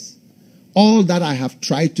 years. All that I have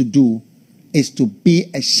tried to do is to be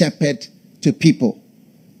a shepherd to people.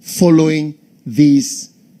 Following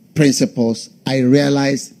these principles, I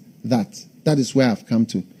realize that is where I've come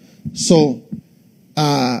to. So,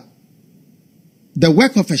 the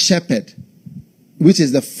work of a shepherd, which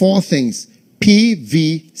is the 4 things,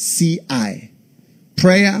 PVCI,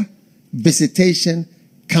 prayer, visitation,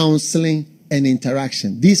 counseling, and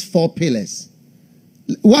interaction. These 4 pillars.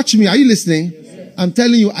 Watch me. Are you listening? Yes. I'm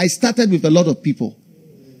telling you, I started with a lot of people.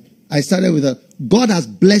 God has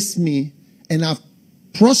blessed me and I've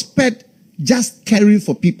prospered just caring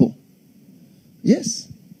for people.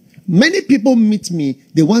 Yes. Many people meet me,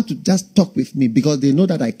 they want to just talk with me because they know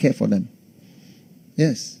that I care for them.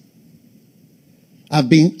 Yes. I've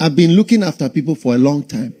been looking after people for a long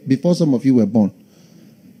time, before some of you were born.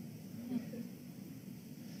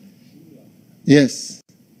 Yes.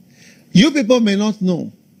 You people may not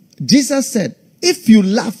know. Jesus said, if you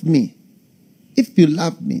love me,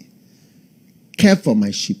 care for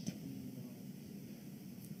my sheep.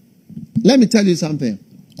 Let me tell you something.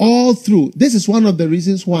 All through, this is one of the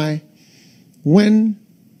reasons why when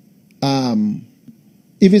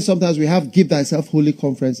even sometimes we have Give Thyself Holy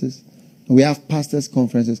conferences, we have pastors'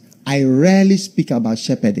 conferences, I rarely speak about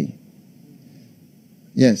shepherding.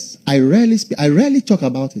 Yes, I rarely talk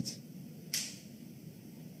about it.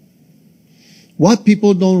 What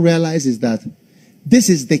people don't realize is that this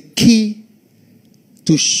is the key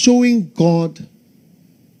to showing God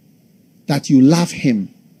that you love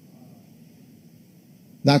Him,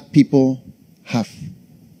 that people have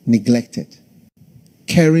neglected.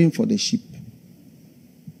 Caring for the sheep,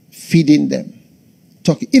 feeding them,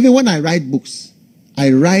 talking. Even when I write books,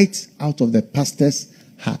 I write out of the pastor's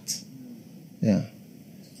heart. Yeah.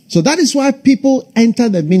 So that is why people enter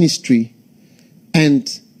the ministry and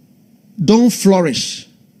don't flourish,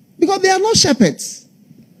 because they are not shepherds.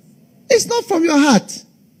 It's not from your heart.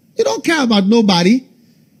 You don't care about nobody.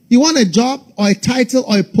 You want a job or a title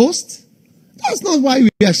or a post. That's not why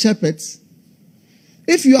we are shepherds.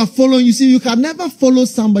 If you are following, you see, you can never follow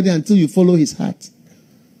somebody until you follow his heart.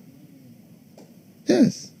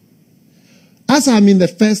 Yes. As I'm in the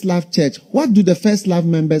First Love Church, what do the First Love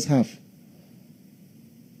members have?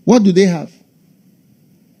 What do they have?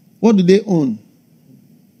 What do they own?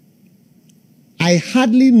 I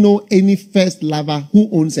hardly know any First Lover who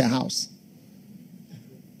owns a house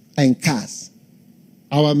and cars.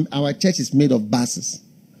 Our church is made of buses.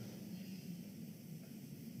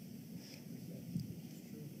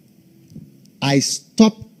 I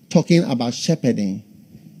stopped talking about shepherding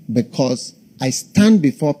because I stand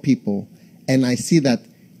before people and I see that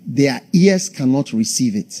their ears cannot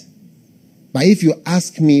receive it. But if you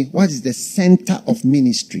ask me, what is the center of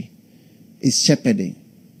ministry? It's shepherding.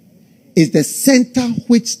 It's the center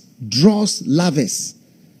which draws lovers.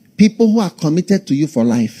 People who are committed to you for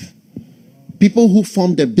life. People who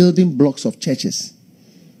form the building blocks of churches.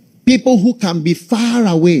 People who can be far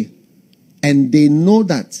away and they know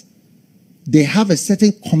that they have a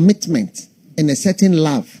certain commitment and a certain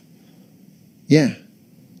love. Yeah.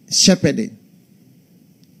 Shepherding.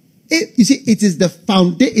 You see, it is the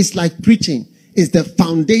foundation. It's like preaching. It's the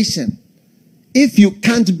foundation. If you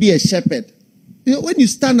can't be a shepherd, you know, when you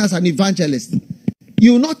stand as an evangelist,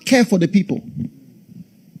 you will not care for the people.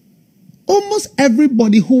 Almost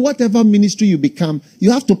everybody who, whatever ministry you become, you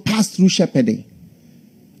have to pass through shepherding.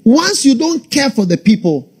 Once you don't care for the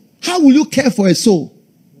people, how will you care for a soul?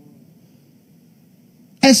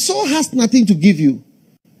 A soul has nothing to give you.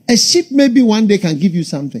 A sheep maybe one day can give you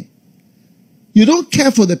something. You don't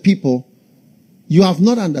care for the people, you have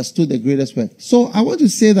not understood the greatest work. So I want to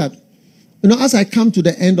say that, you know, as I'm coming to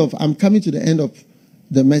the end of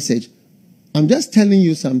the message, I'm just telling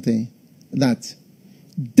you something, that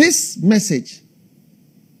this message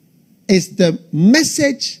is the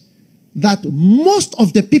message that most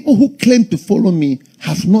of the people who claim to follow me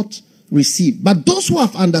have not received. But those who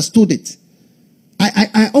have understood it,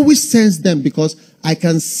 I always sense them because I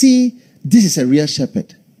can see this is a real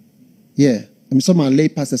shepherd. Yeah. I mean, some are lay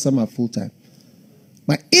pastors, some are full-time.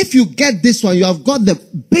 But if you get this one, you have got the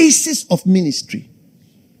basis of ministry.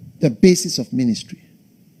 The basis of ministry.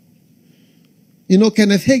 You know,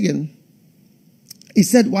 Kenneth Hagin, he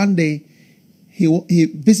said one day he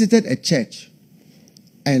visited a church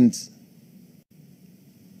and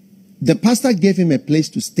the pastor gave him a place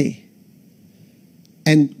to stay.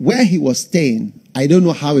 And where he was staying, I don't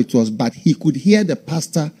know how it was, but he could hear the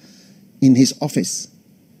pastor in his office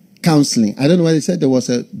counseling. I don't know why they said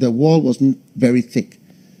the wall wasn't very thick.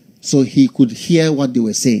 So he could hear what they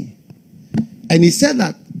were saying. And he said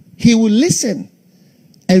that he would listen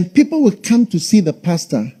And people will come to see the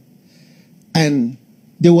pastor and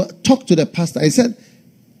they will talk to the pastor. He said,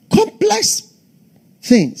 complex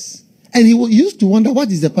things. And he used to wonder, what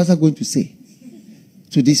is the pastor going to say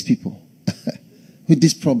to these people with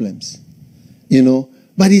these problems? You know.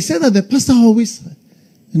 But he said that the pastor always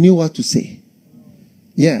knew what to say.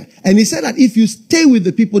 Yeah. And he said that if you stay with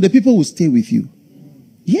the people will stay with you.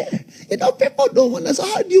 Yeah. You know, people don't want to say,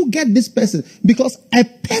 how do you get this person? Because a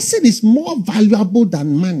person is more valuable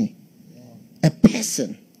than money. A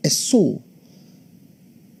person, a soul.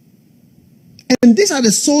 And these are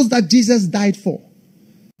the souls that Jesus died for.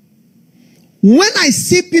 When I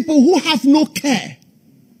see people who have no care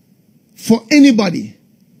for anybody,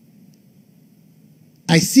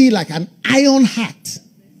 I see like an iron heart.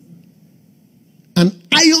 An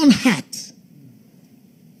iron heart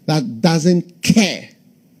that doesn't care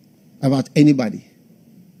about anybody.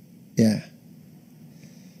 Yeah.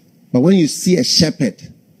 But when you see a shepherd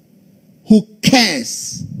who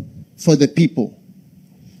cares for the people,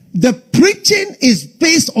 the preaching is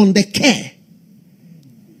based on the care.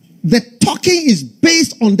 The talking is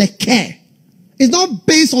based on the care. It's not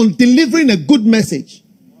based on delivering a good message.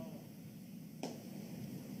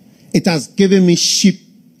 It has given me sheep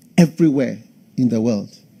everywhere in the world.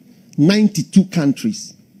 92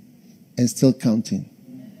 countries and still counting.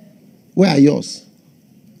 Where are yours?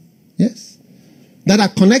 Yes. That are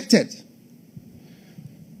connected.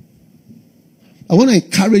 I want to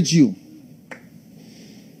encourage you.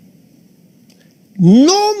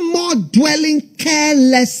 No more dwelling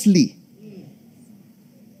carelessly.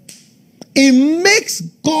 It makes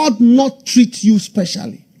God not treat you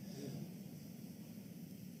specially.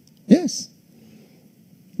 Yes.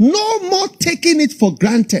 No more taking it for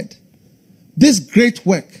granted. This great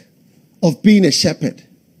work of being a shepherd.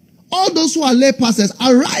 All those who are lay pastors,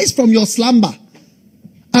 arise from your slumber.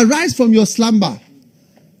 Arise from your slumber.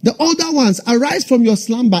 The older ones, arise from your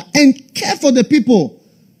slumber and care for the people.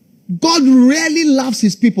 God really loves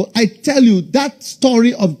his people. I tell you, that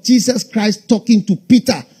story of Jesus Christ talking to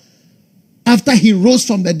Peter after he rose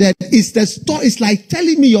from the dead is the story. It's like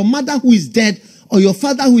telling me your mother who is dead or your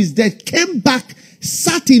father who is dead came back,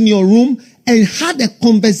 sat in your room and had a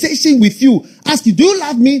conversation with you. Asked you, do you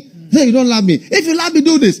love me? No, you don't love me. If you love me,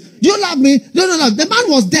 do this. Do you love me? No, no, no. The man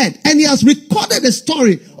was dead and he has recorded the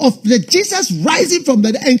story of the Jesus rising from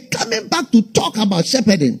the dead and coming back to talk about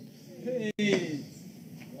shepherding.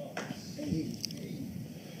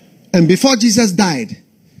 And before Jesus died,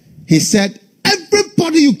 he said,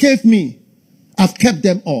 everybody you gave me, I've kept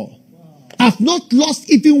them all. I've not lost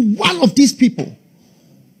even one of these people.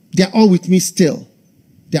 They're all with me still.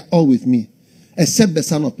 They're all with me. Except the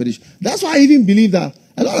son of perdition. That's why I even believe that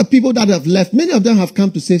a lot of people that have left, many of them have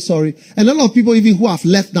come to say sorry. And a lot of people even who have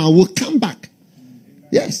left now will come back.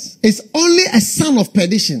 Yes. It's only a son of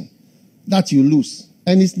perdition that you lose.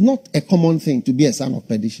 And it's not a common thing to be a son of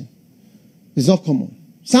perdition. It's not common.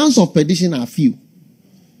 Sons of perdition are few.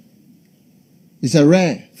 It's a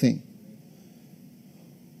rare thing.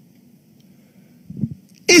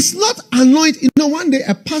 It's not anointed. You know, one day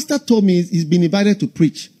a pastor told me he's been invited to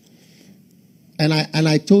preach. And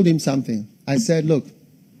I told him something. I said, look,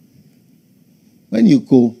 when you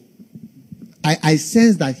go, I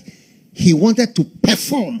sense that he wanted to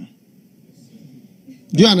perform.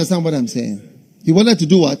 Do you understand what I'm saying? He wanted to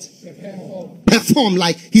do what? Perform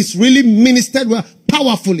like he's really ministered well,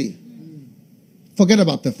 powerfully. Forget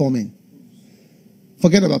about performing.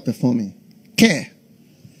 Forget about performing. Care.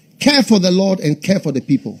 Care for the Lord and care for the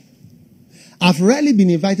people. I've rarely been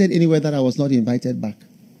invited anywhere that I was not invited back.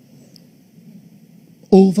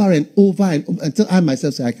 Over and over and over until I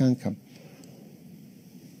myself say I can't come.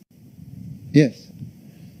 Yes.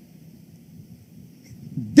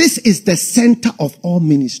 This is the center of all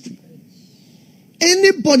ministry.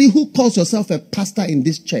 Anybody who calls yourself a pastor in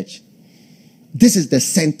this church, this is the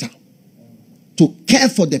center. To care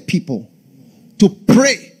for the people, to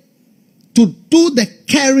pray, to do the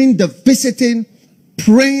caring, the visiting,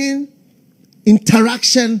 praying,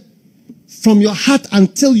 interaction from your heart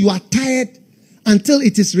until you are tired, until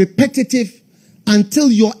it is repetitive,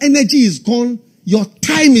 until your energy is gone, your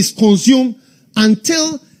time is consumed,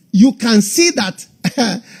 until you can see that,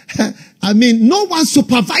 no one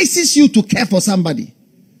supervises you to care for somebody.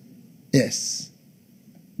 Yes.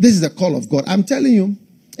 This is the call of God. I'm telling you,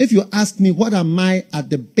 if you ask me what am I at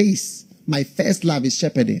the base, my first love is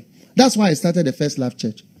shepherding. That's why I started the First Love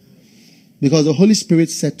Church. Because the Holy Spirit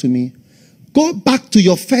said to me, go back to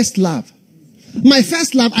your first love. My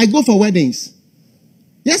first love, I go for weddings.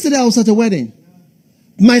 Yesterday I was at a wedding.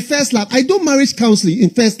 My first love, I do marriage counseling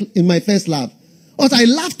in my first love. But I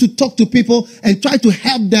love to talk to people and try to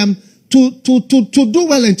help them do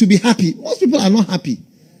well and to be happy. Most people are not happy.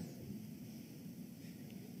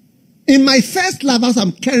 In my first love, as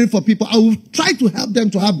I'm caring for people, I will try to help them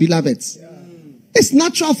to have beloveds. Yeah. It's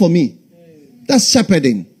natural for me. That's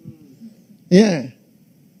shepherding. Yeah.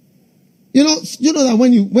 You know that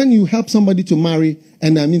when you help somebody to marry,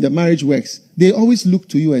 and I mean the marriage works, they always look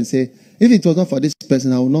to you and say, if it was not for this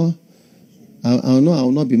person, I will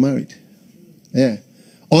not be married. Yeah.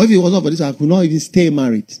 Or if it was not for this, I could not even stay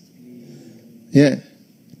married. Yeah.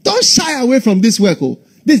 Don't shy away from this work. Oh.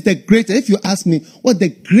 This is the greatest. If you ask me, what the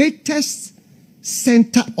greatest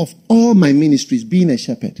center of all my ministries, being a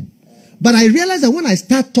shepherd. But I realize that when I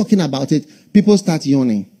start talking about it, people start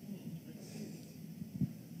yawning.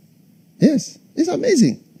 Yes, it's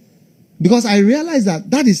amazing. Because I realize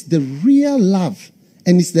that is the real love.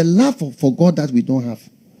 And it's the love for God that we don't have.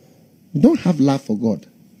 We don't have love for God.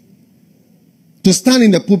 To stand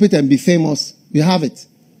in the pulpit and be famous, we have it.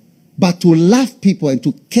 But to love people and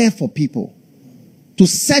to care for people, to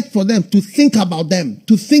search for them, to think about them,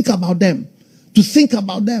 to think about them, to think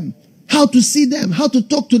about them, how to see them, how to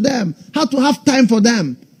talk to them, how to have time for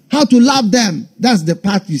them, how to love them. That's the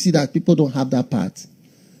part you see that people don't have that part.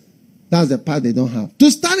 That's the part they don't have. To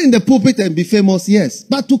stand in the pulpit and be famous, yes.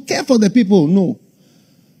 But to care for the people, no.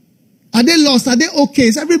 Are they lost? Are they okay?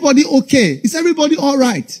 Is everybody okay? Is everybody all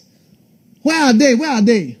right? Where are they? Where are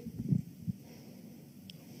they?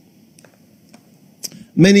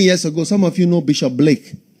 Many years ago, some of you know Bishop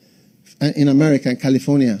Blake in America, in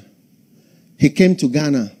California. He came to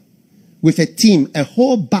Ghana with a team, a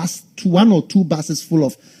whole bus, 1 or 2 buses full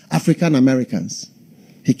of African Americans.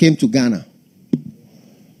 He came to Ghana.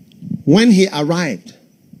 When he arrived,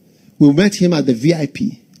 we met him at the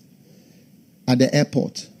VIP at the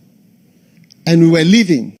airport. And we were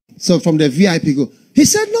leaving. So from the VIP, he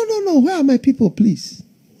said, no, where are my people, please?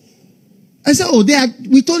 I said,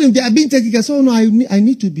 we told him they are being taken care of. So, no, I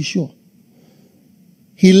need to be sure.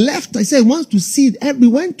 He left. I said, we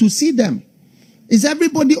went to see them. Is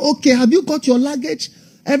everybody okay? Have you got your luggage?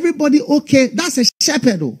 Everybody okay? That's a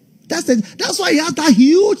shepherd. Oh. That's why he has that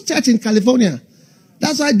huge church in California.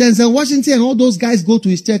 That's why Denzel Washington and all those guys go to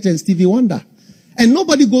his church and Stevie Wonder. And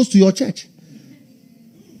nobody goes to your church.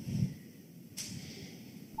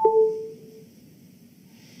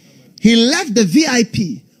 He left the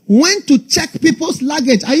VIP, went to check people's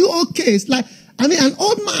luggage. Are you okay? It's like, an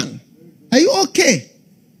old man. Are you okay?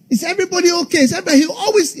 Is everybody okay?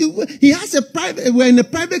 He has a private, we're in a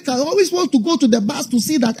private car. He always wants to go to the bus to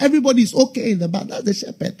see that everybody is okay in the bus. That's the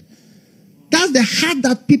shepherd. That's the heart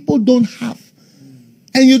that people don't have.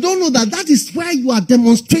 And you don't know that is where you are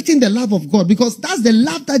demonstrating the love of God, because that's the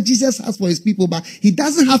love that Jesus has for his people, but he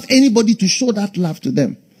doesn't have anybody to show that love to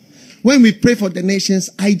them. When we pray for the nations,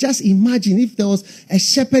 I just imagine if there was a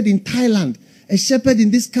shepherd in Thailand, a shepherd in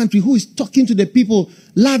this country who is talking to the people,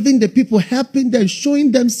 loving the people, helping them,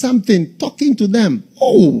 showing them something, talking to them.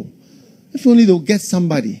 Oh, if only they'll get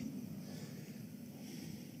somebody.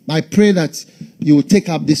 I pray that you will take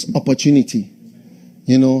up this opportunity,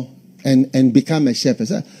 and become a shepherd.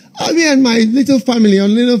 So, me and my little family, your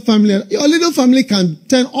little family can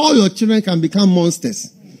turn, all your children can become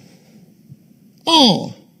monsters.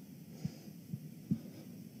 All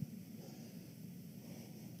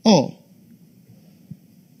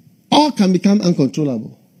can become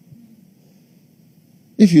uncontrollable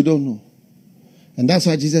if you don't know. And that's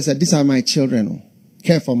why Jesus said, these are my children.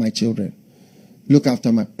 Care for my children. Look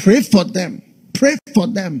after pray for them. Pray for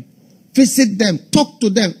them. Visit them. Talk to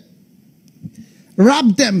them. Wrap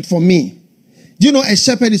them for me. Do you know a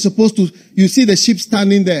shepherd is supposed to, you see the sheep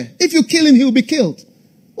standing there. If you kill him, he will be killed.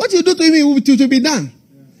 What you do to him, it will be done.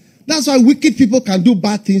 That's why wicked people can do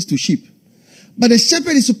bad things to sheep. But the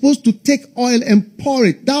shepherd is supposed to take oil and pour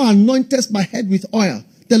it. Thou anointest my head with oil.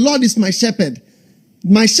 The Lord is my shepherd.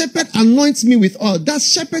 My shepherd anoints me with oil. That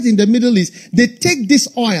shepherd in the Middle East, they take this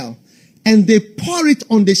oil and they pour it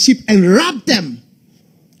on the sheep and wrap them.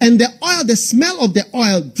 And the oil, the smell of the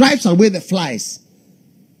oil drives away the flies.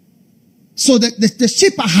 So that the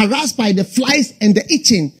sheep are harassed by the flies and the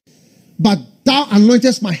itching. But thou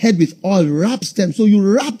anointest my head with oil, wraps them. So you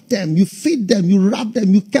wrap them, you feed them, you wrap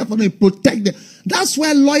them, you care for them, you protect them. That's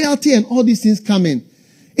where loyalty and all these things come in.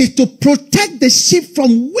 It's to protect the sheep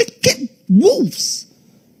from wicked wolves.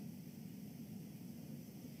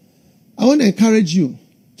 I want to encourage you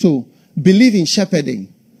to believe in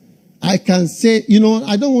shepherding. I can say,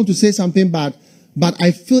 I don't want to say something bad, but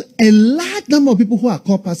I feel a large number of people who are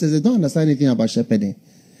called pastors, they don't understand anything about shepherding.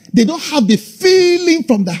 They don't have the feeling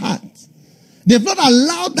from the heart. They've not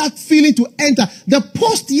allowed that feeling to enter. The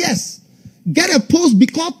post, yes. Get a post, be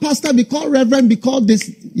called pastor, be called reverend, be called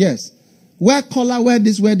this, yes. Wear collar, wear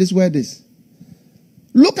this, wear this, wear this.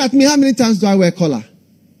 Look at me. How many times do I wear collar?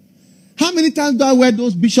 How many times do I wear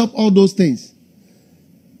those bishop, all those things?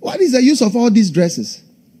 What is the use of all these dresses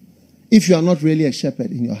if you are not really a shepherd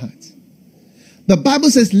in your heart? The Bible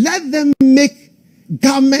says, let them make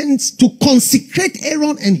garments to consecrate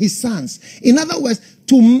Aaron and his sons. In other words,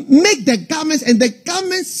 to make the garments, and the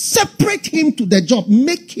garments separate him to the job.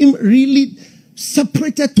 Make him really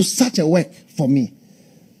separated to such a work for me.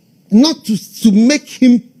 Not to make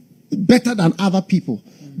him better than other people,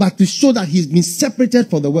 but to show that he's been separated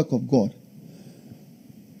for the work of God.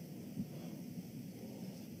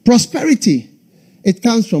 Prosperity, it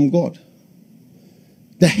comes from God.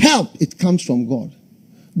 The help, it comes from God.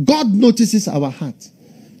 God notices our heart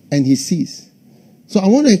and he sees. So I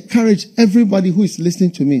want to encourage everybody who is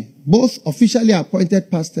listening to me, both officially appointed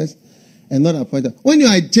pastors and not appointed. When you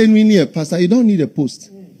are genuinely a pastor, you don't need a post.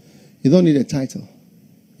 You don't need a title.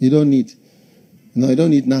 You don't need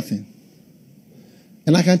nothing.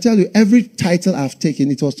 And I can tell you, every title I've taken,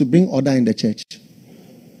 it was to bring order in the church.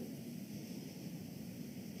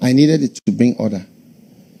 I needed it to bring order.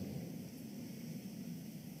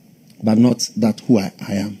 But not that who I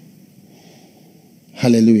am.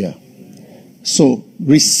 Hallelujah. So,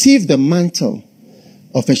 receive the mantle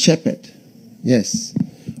of a shepherd. Yes.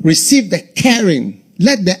 Receive the caring.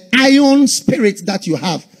 Let the iron spirit that you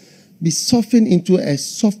have be softened into a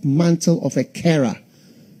soft mantle of a carer.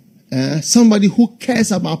 Somebody who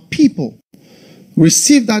cares about people.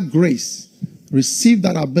 Receive that grace. Receive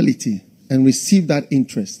that ability. And receive that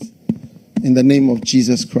interest. In the name of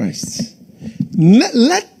Jesus Christ.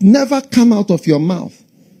 Let never come out of your mouth,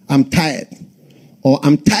 I'm tired. Or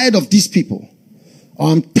I'm tired of these people. Or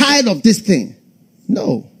I'm tired of this thing.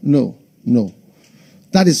 No.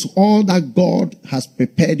 That is all that God has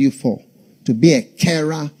prepared you for. To be a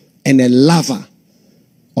carer and a lover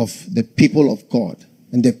of the people of God.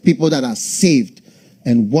 And the people that are saved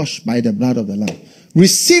and washed by the blood of the Lamb.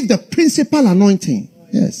 Receive the principal anointing.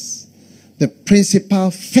 Yes. The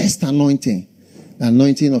principal first anointing. The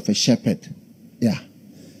anointing of a shepherd.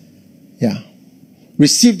 Yeah.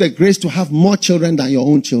 Receive the grace to have more children than your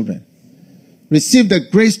own children. Receive the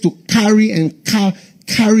grace to carry and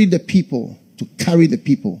carry the people. To carry the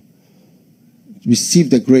people.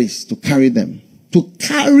 Receive the grace to carry them. To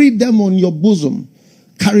carry them on your bosom.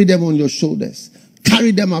 Carry them on your shoulders.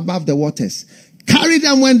 Carry them above the waters. Carry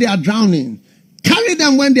them when they are drowning. Carry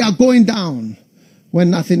them when they are going down.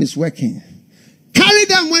 When nothing is working. Carry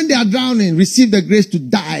them when they are drowning. Receive the grace to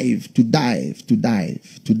dive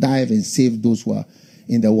and save those who are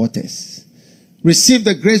in the waters. Receive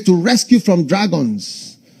the grace to rescue from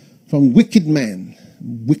dragons, from wicked men,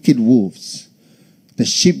 wicked wolves, the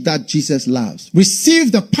sheep that Jesus loves.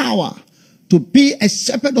 Receive the power to be a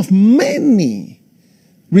shepherd of many.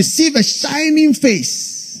 Receive a shining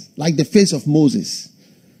face like the face of Moses.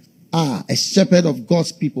 A shepherd of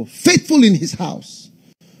God's people, faithful in his house.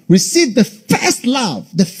 Receive the first love.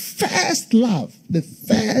 The first love. The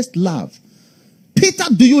first love. Peter,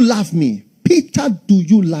 do you love me? Peter, do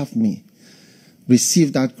you love me?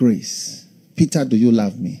 Receive that grace. Peter, do you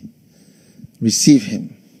love me? Receive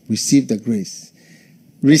him. Receive the grace.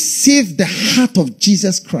 Receive the heart of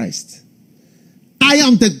Jesus Christ. I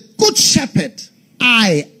am the good shepherd.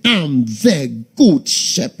 I am the good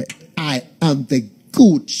shepherd. I am the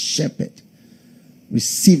good shepherd.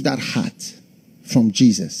 Receive that heart from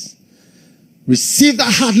Jesus. Receive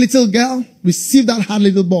that heart, little girl. Receive that heart,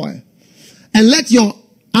 little boy. And let your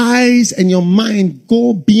eyes and your mind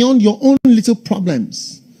go beyond your own little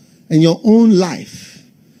problems and your own life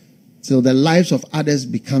till the lives of others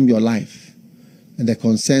become your life and the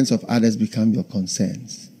concerns of others become your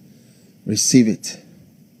concerns. Receive it.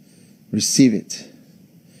 Receive it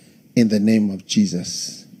in the name of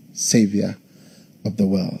Jesus, Savior of the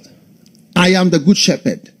world. I am the good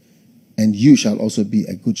shepherd, and you shall also be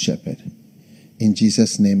a good shepherd. In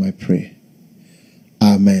Jesus' name I pray.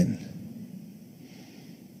 Amen.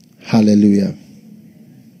 Hallelujah.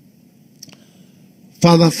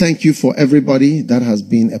 Father, thank you for everybody that has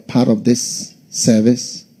been a part of this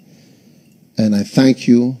service. And I thank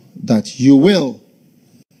you that you will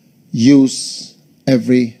use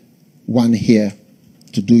everyone here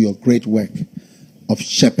to do your great work of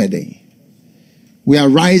shepherding. We are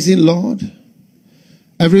rising, Lord.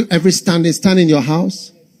 Every stand in your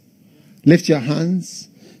house. Lift your hands.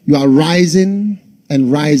 You are rising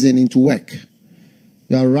and rising into work.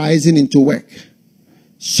 You are rising into work.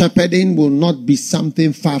 Shepherding will not be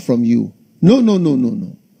something far from you. No.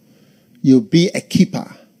 You'll be a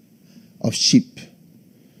keeper of sheep.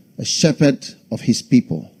 A shepherd of his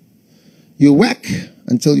people. You work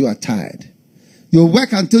until you are tired. You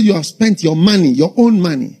work until you have spent your money, your own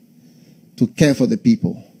money, to care for the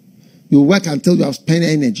people. You work until you have spent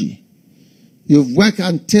energy. You work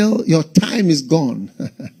until your time is gone.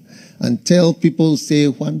 Until people say,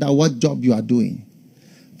 wonder what job you are doing.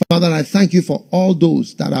 Father, I thank you for all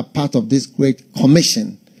those that are part of this great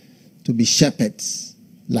commission to be shepherds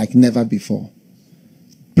like never before.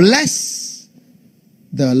 Bless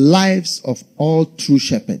the lives of all true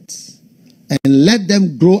shepherds and let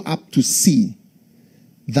them grow up to see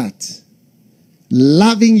that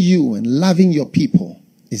loving you and loving your people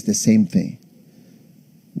is the same thing.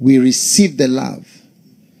 We receive the love,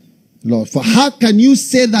 Lord. For how can you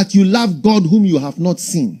say that you love God whom you have not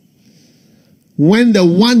seen, when the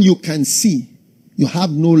one you can see, you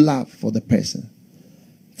have no love for the person?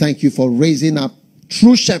 Thank you for raising up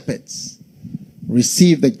true shepherds.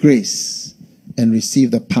 Receive the grace and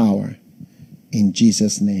receive the power in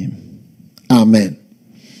Jesus' name. Amen.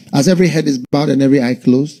 As every head is bowed and every eye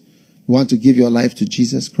closed, you want to give your life to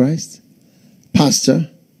Jesus Christ? Pastor,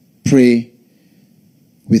 pray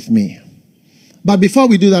with me. But before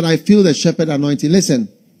we do that, I feel the shepherd anointing. Listen,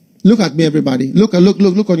 look at me, everybody. Look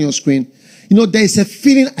on your screen. You know, there is a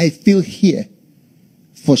feeling I feel here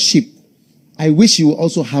for sheep. I wish you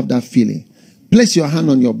also have that feeling. Place your hand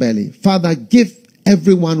on your belly. Father, give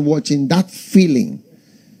everyone watching that feeling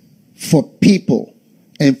for people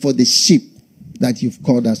and for the sheep that you've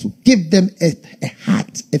called us to. Give them a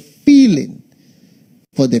heart, a feeling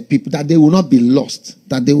for the people, that they will not be lost,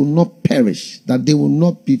 that they will not perish, that they will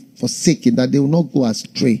not be forsaken, that they will not go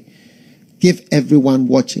astray. Give everyone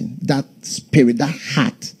watching that spirit, that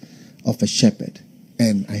heart of a shepherd.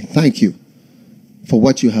 And I thank you for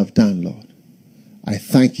what you have done, Lord. I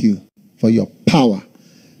thank you for your power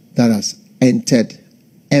that has entered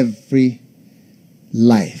every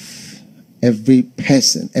life, every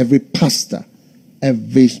person, every pastor,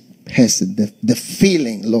 every person. The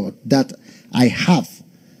feeling, Lord, that I have,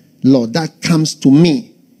 Lord, that comes to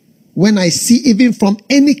me when I see, even from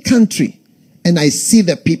any country, and I see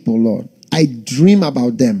the people, Lord, I dream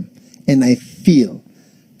about them and I feel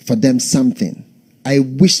for them something. I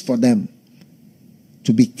wish for them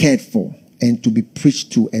to be cared for and to be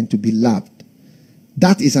preached to and to be loved.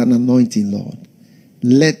 That is an anointing, Lord.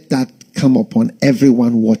 Let that come upon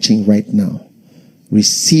everyone watching right now.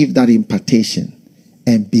 Receive that impartation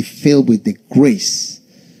and be filled with the grace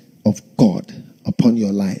of God upon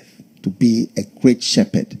your life to be a great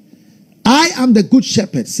shepherd. I am the good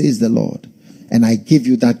shepherd, says the Lord, and I give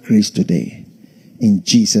you that grace today. In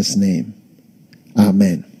Jesus' name.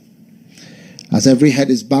 Amen. As every head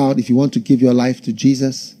is bowed, if you want to give your life to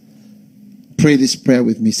Jesus, pray this prayer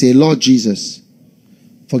with me. Say, Lord Jesus,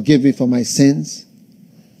 forgive me for my sins.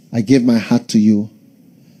 I give my heart to you.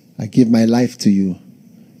 I give my life to you.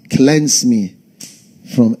 Cleanse me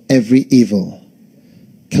from every evil.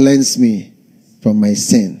 Cleanse me from my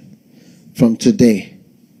sin. From today,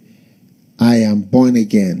 I am born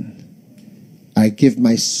again. I give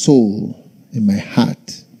my soul and my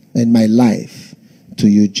heart and my life to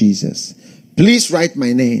you, Jesus. Please write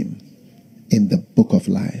my name in the book of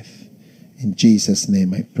life. In Jesus'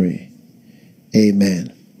 name I pray.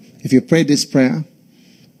 Amen. If you pray this prayer,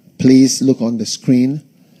 please look on the screen.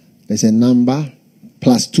 There's a number,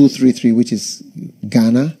 +233, which is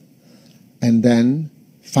Ghana, and then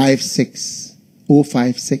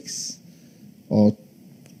 56056 or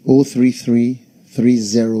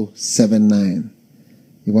 0333079.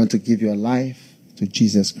 You want to give your life to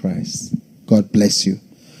Jesus Christ. God bless you.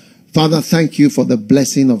 Father, thank you for the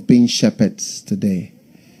blessing of being shepherds today.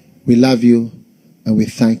 We love you and we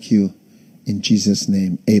thank you in Jesus'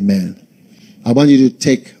 name. Amen. I want you to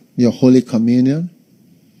take your Holy Communion.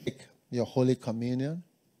 Take your Holy Communion.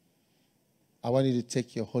 I want you to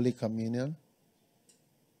take your Holy Communion.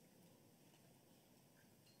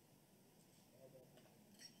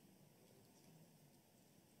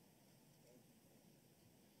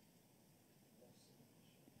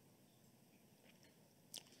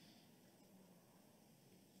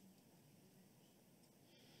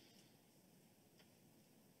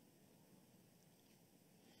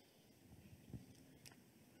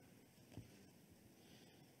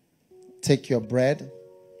 Take your bread.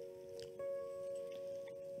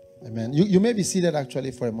 Amen. You may be seated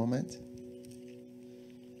actually for a moment.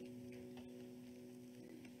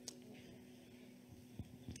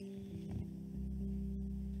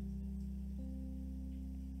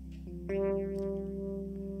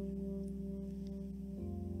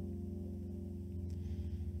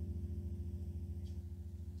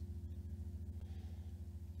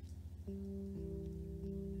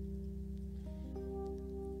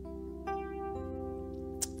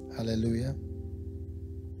 Hallelujah.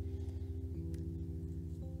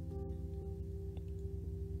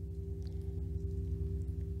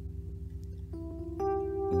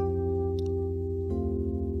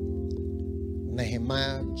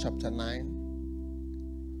 Jeremiah chapter 9.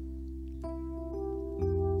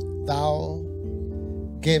 Thou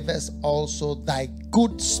gavest also thy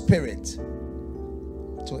good spirit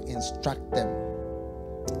to instruct them,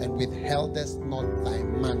 and withheldest not thy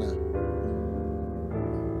manna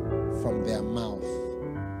from their mouth.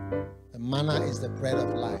 The manna is the bread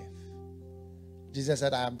of life. Jesus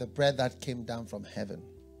said, I am the bread that came down from heaven,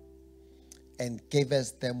 and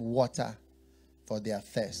gavest them water for their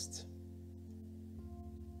thirst.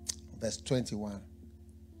 Verse 21.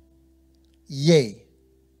 Yea,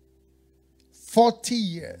 40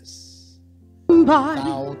 years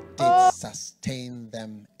thou didst sustain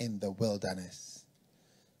them in the wilderness,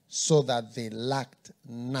 so that they lacked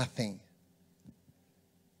nothing.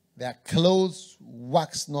 Their clothes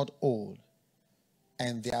waxed not old,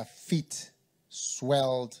 and their feet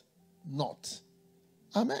swelled not.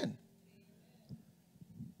 Amen.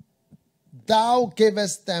 Thou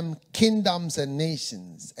gavest them kingdoms and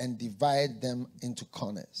nations, and divided them into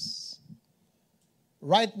corners.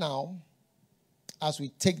 Right now, as we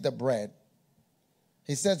take the bread,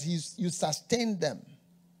 he says you sustained them.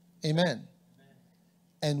 Amen.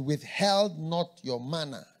 And withheld not your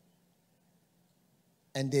manna,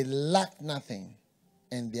 and they lacked nothing,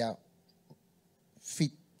 and their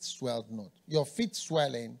feet swelled not. Your feet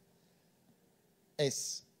swelling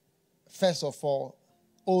is, first of all,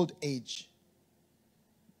 old age,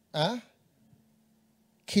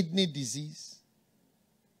 kidney disease,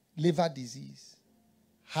 liver disease,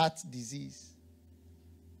 heart disease,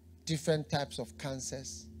 different types of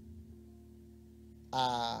cancers,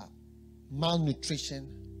 malnutrition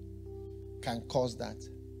can cause that.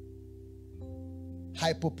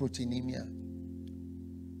 Hypoproteinemia.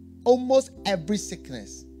 Almost every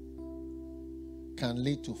sickness can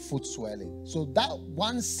lead to foot swelling. So that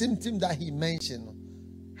one symptom that he mentioned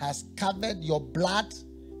has covered your blood,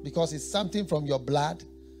 because it's something from your blood.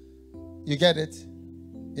 You get it?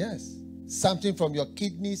 Yes. Something from your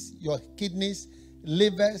kidneys,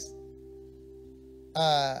 livers,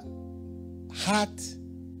 heart.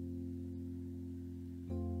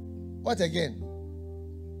 What again?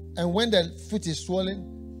 And when the foot is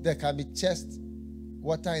swollen, there can be chest,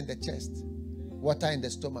 water in the chest, water in the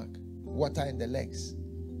stomach, water in the legs.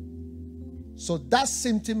 So that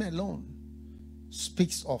symptom alone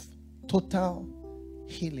speaks of total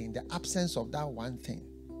healing, the absence of that one thing.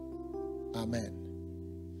 Amen.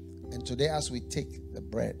 And today, as we take the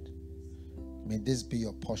bread, may this be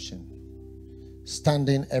your portion.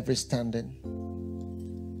 Standing, every standing.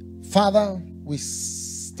 Father, we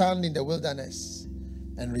stand in the wilderness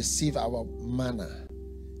and receive our manna,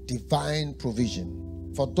 divine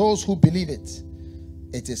provision. For those who believe it,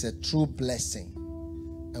 it is a true blessing.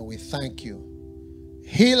 And we thank you.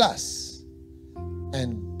 Heal us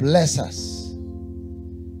and bless us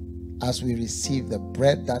as we receive the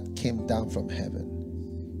bread that came down from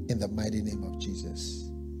heaven, in the mighty name of Jesus,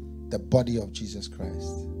 the body of Jesus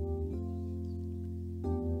Christ.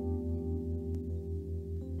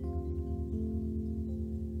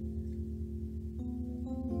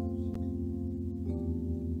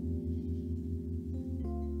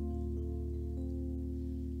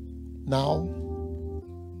 Now,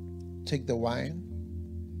 take the wine,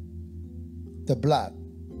 the blood,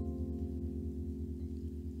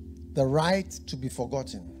 the right to be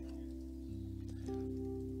forgotten,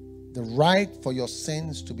 the right for your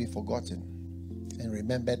sins to be forgotten and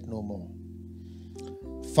remembered no more.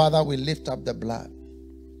 Father, we lift up the blood.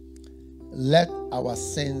 Let our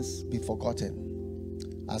sins be forgotten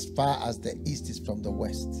as far as the east is from the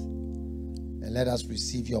west, and let us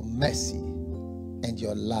receive your mercy and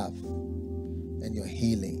your love and your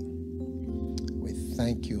healing. We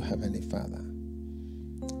thank you, Heavenly Father,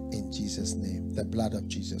 in Jesus' name, the blood of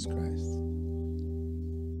Jesus Christ.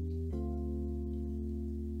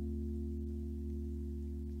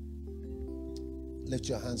 Lift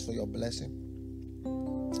your hands for your blessing.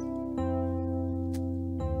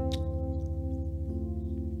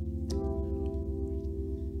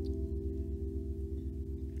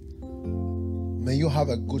 May you have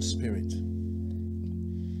a good spirit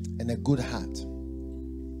and a good heart.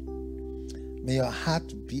 May your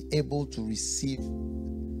heart be able to receive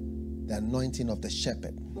the anointing of the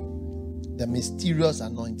shepherd, the mysterious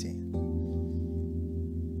anointing,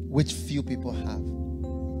 which few people have.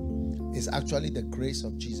 Is actually the grace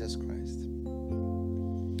of Jesus Christ.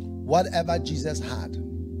 Whatever Jesus had,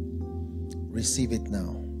 receive it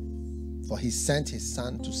now. For he sent his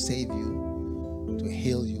son to save you, to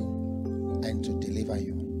heal you, and to deliver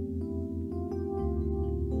you.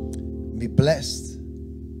 Be blessed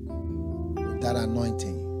with that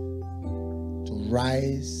anointing to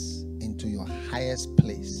rise into your highest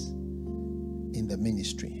place in the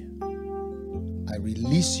ministry. I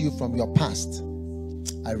release you from your past.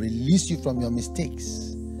 I release you from your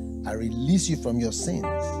mistakes. I release you from your sins.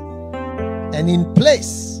 And in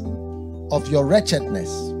place of your wretchedness,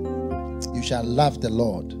 you shall love the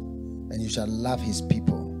Lord and you shall love his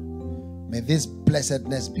people. May this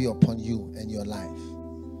blessedness be upon you and your life.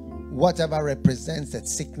 Whatever represents a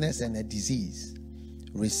sickness and a disease,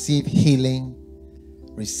 receive healing,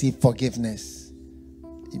 receive forgiveness.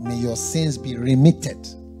 May your sins be remitted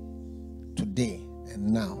today and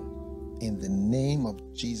now in the name of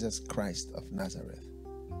Jesus Christ of Nazareth.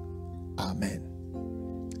 Amen.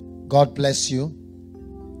 God bless you.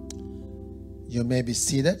 You may be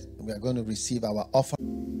seated. We are going to receive our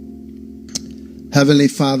offering. Heavenly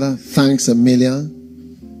Father, thanks a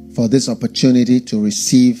million for this opportunity to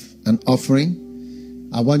receive an offering.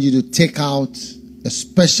 I want you to take out a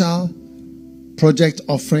special project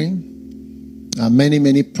offering.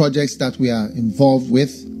 Many projects that we are involved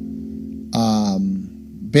with.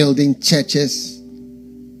 Building churches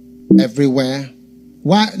everywhere.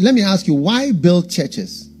 Why? Let me ask you, why build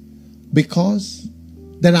churches? Because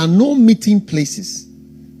there are no meeting places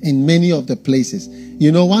in many of the places.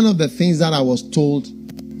 You know, one of the things that I was told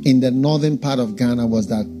in the northern part of Ghana was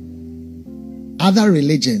that other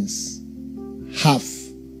religions have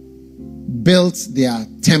built their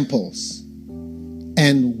temples.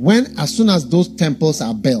 And as soon as those temples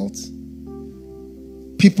are built,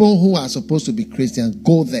 people who are supposed to be Christians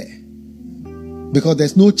go there because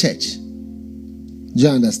there's no church. Do you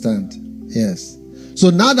understand? Yes. So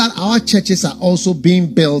now that our churches are also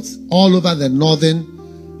being built all over the northern,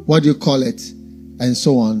 and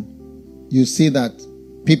so on, you see that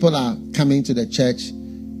people are coming to the church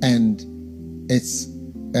and it's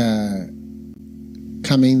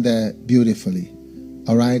coming there beautifully.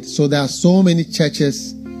 All right. So there are so many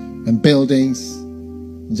churches and buildings.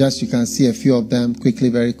 Just you can see a few of them quickly,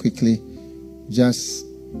 very quickly. Just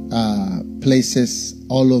places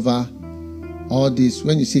all over. All these,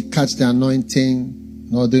 when you see Catch the Anointing,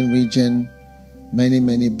 Northern Region,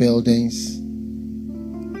 many buildings.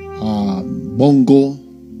 Bongo.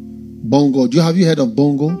 Have you heard of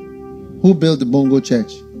Bongo? Who built the Bongo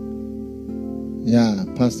Church? Yeah,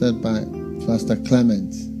 pastored by Pastor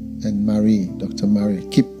Clement and Dr. Marie.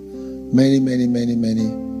 Keep many.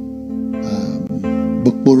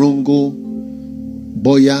 Bukburungu,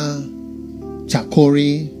 Boya,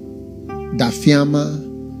 Chakori, Dafiama,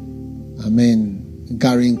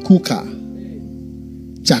 Garinkuka,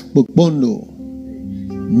 Chakbukbondo.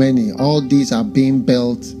 Many. All these are being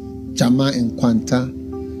built. Jama and Kwanta,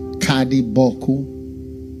 Kadi Boku.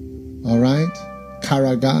 All right.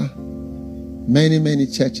 Karaga. Many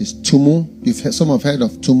churches. Tumu. Some have heard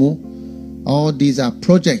of Tumu. All these are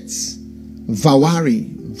projects.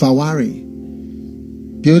 Vawari.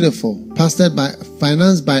 Beautiful.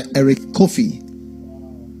 Financed by Eric Kofi.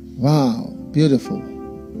 Wow. Beautiful.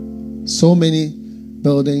 So many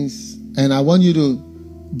buildings. And I want you to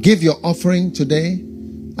give your offering today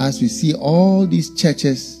as we see all these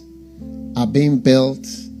churches are being built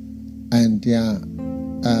and they are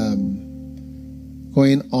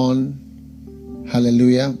going on.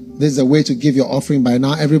 Hallelujah. This is a way to give your offering. By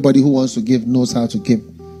now, everybody who wants to give knows how to give.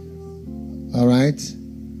 All right.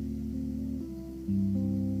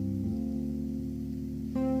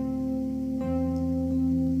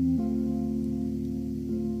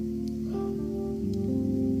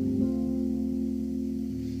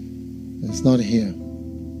 It's not here.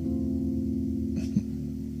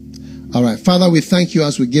 All right. Father, we thank you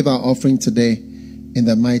as we give our offering today in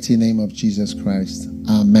the mighty name of Jesus Christ.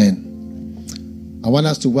 Amen. I want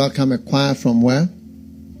us to welcome a choir from where?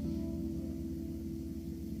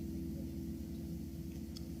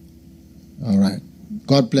 All right.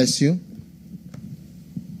 God bless you.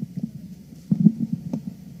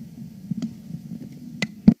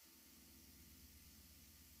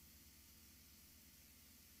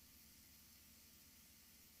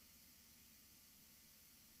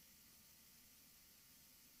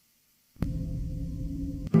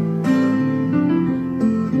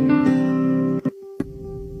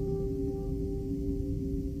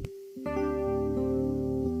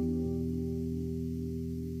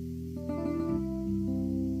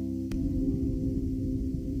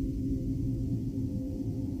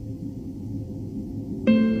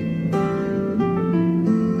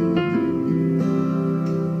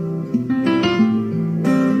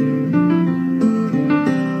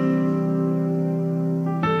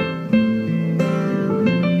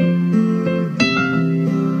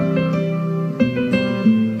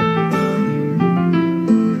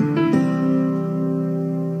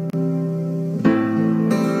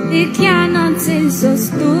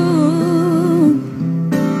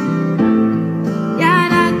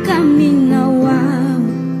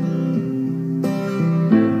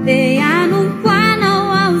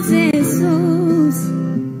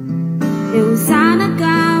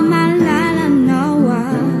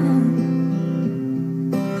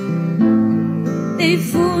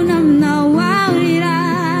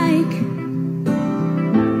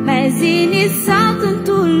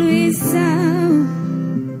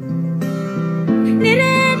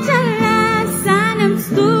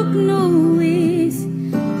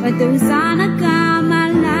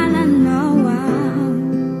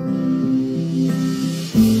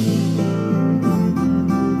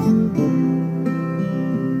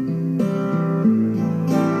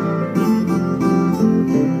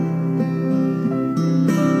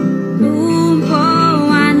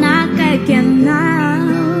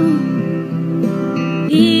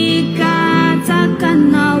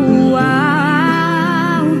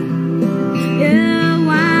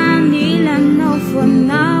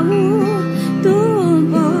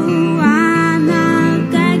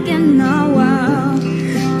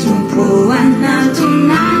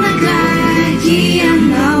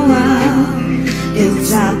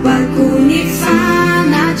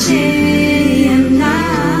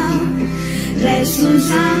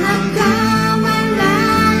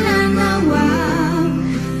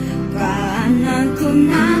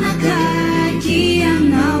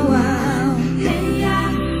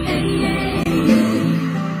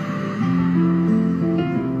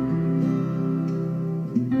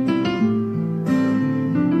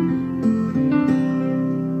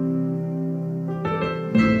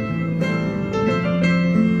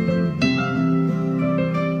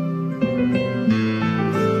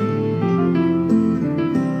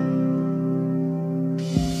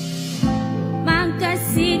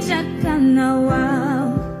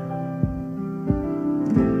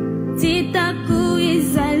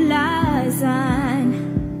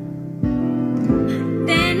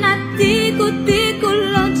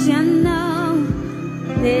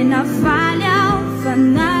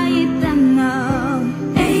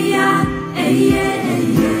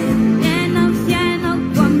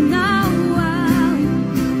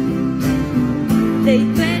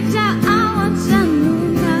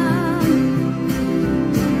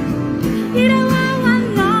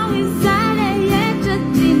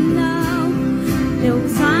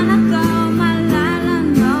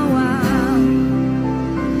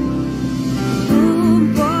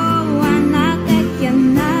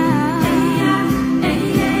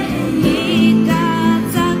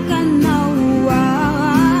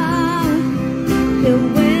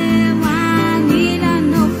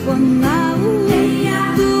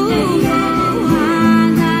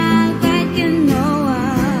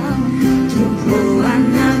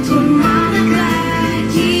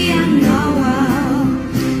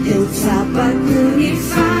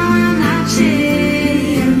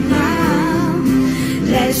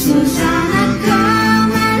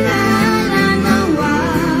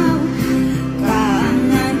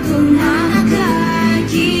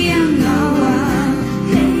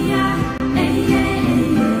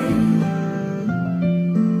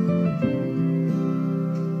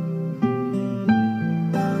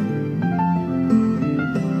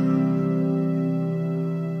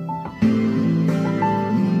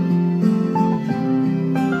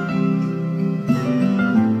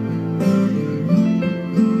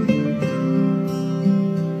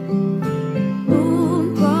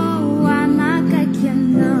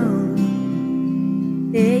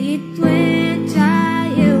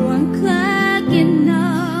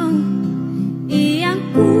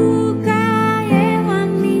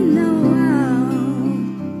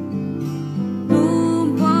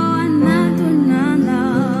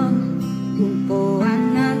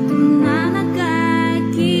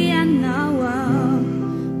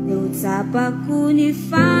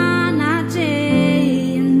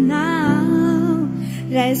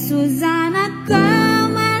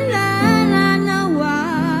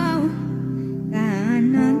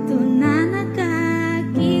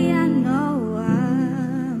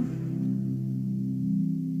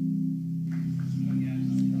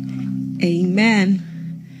 Amen.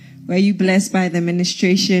 Were you blessed by the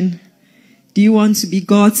ministration? Do you want to be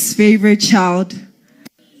God's favorite child?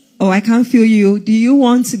 Oh, I can't feel you. Do you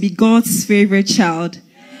want to be God's favorite child?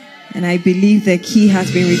 And I believe the key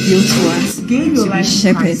has been revealed to us to be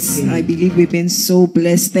shepherds. I believe we've been so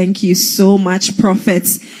blessed. Thank you so much,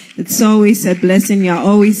 prophets. It's always a blessing. You're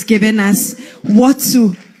always giving us what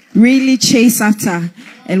to really chase after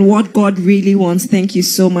and what God really wants. Thank you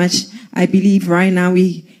so much. I believe right now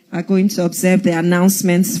we are going to observe the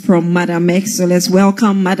announcements from Madam X. So let's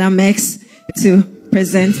welcome Madam X to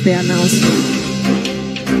present the announcement.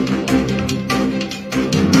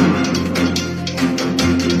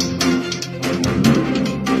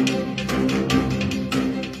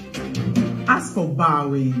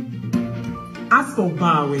 As for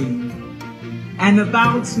bowing, and a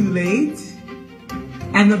bow too late,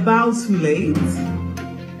 and about too late.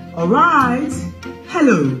 Alright.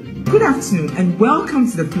 Hello, good afternoon, and welcome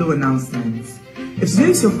to the Flow Announcements. If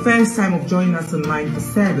today is your first time of joining us online for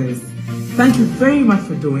service, thank you very much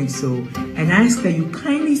for doing so, and I ask that you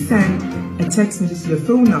kindly send a text message to the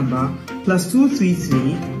phone number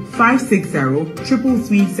 +233 560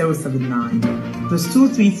 333 079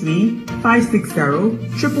 +233 560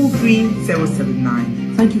 333 079.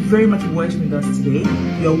 Thank you very much for working with us today.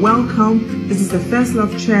 You're welcome. This is the First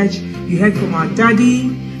Love Church. You heard from our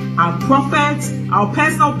daddy, our prophet, our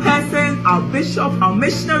personal person, our bishop, our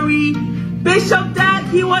missionary, Bishop Dag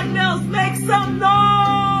Heward-Mills. Make some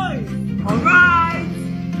noise! Alright!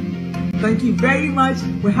 Thank you very much.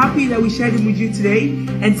 We're happy that we shared it with you today.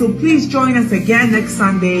 And so please join us again next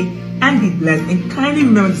Sunday and be blessed. And kindly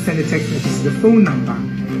remember to send a text message to the phone number.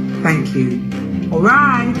 Thank you.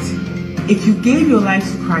 Alright. If you gave your life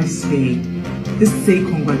to Christ today, just say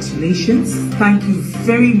congratulations. Thank you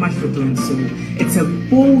very much for doing so. It's a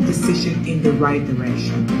bold decision in the right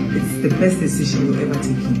direction. It's the best decision you'll ever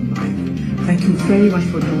take in life. Thank you very much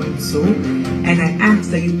for doing so. And I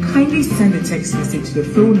ask that you kindly send a text message to the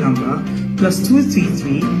phone number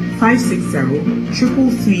 +233 560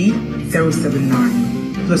 333 079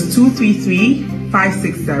 +233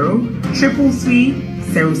 560 333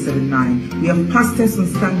 079. We have pastors on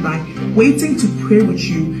standby waiting to pray with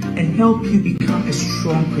you and help you become a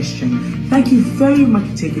strong Christian. Thank you very much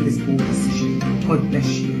for taking this bold decision. God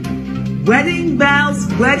bless you. Wedding bells,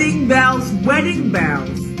 wedding bells, wedding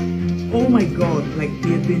bells. Oh my God, like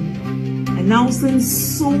they've been announcing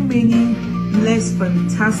so many blessed,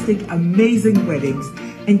 fantastic, amazing weddings.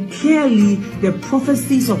 And clearly, the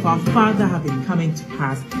prophecies of our Father have been coming to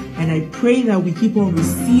pass. And I pray that we keep on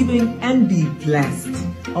receiving and be blessed.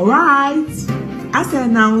 Alright? As I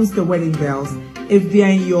announce the wedding bells, if they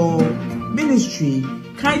are in your ministry,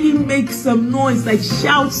 kindly make some noise, like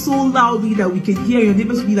shout so loudly that we can hear your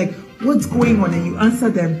neighbors be like, what's going on? And you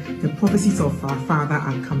answer them, the prophecies of our Father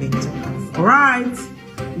are coming to pass. Alright?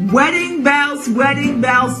 Wedding bells, wedding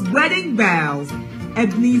bells, wedding bells.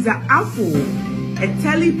 Ebenezer Apple, a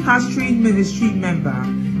telepastoring ministry member,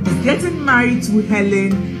 is getting married to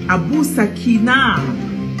Helen Abu Sakina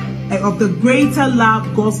of the Greater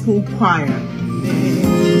Love Gospel Choir.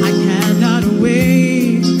 I cannot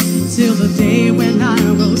wait till the day when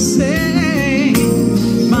I will say,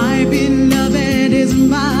 my beloved is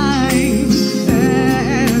mine,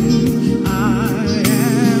 and I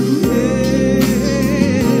am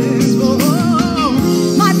his.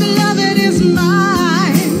 Oh, my beloved is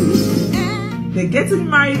mine. They're getting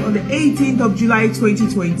married on the 18th of July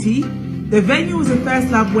 2020. The venue is the First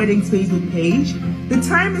Love Weddings Facebook page. The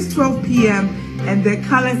time is 12 p.m. and the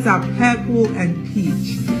colors are purple and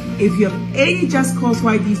peach. If you have any just cause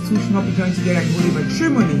why these two should not be joined together in holy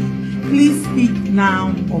matrimony, please speak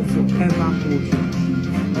now or forever hold your peace.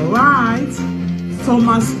 Alright?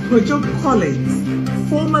 Thomas Kojo Collins,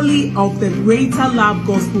 formerly of the Greater Love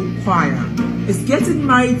Gospel Choir, is getting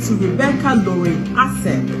married to Rebecca Lorraine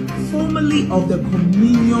Asset, formerly of the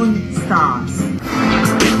Communion Stars.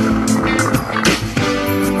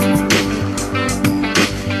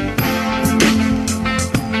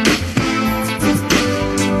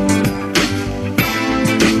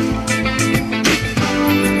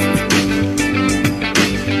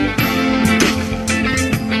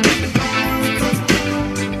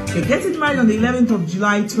 Getting married on the 11th of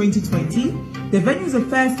July 2020. The venue is the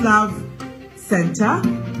First Love Center.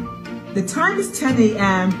 The time is 10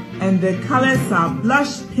 a.m. and the colors are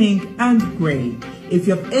blush, pink, and gray. If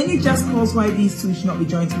you have any just cause why these two should not be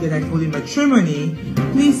joined together in holy matrimony,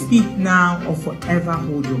 please speak now or forever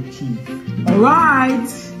hold your peace. Alright.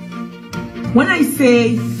 When I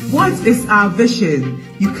say, what is our vision?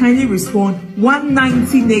 You kindly respond,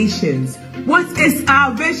 190 nations. What is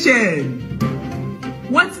our vision?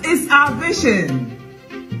 What is our vision?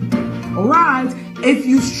 Alright, if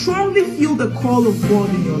you strongly feel the call of God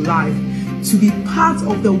in your life to be part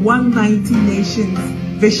of the 190 Nations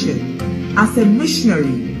vision as a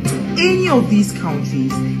missionary to any of these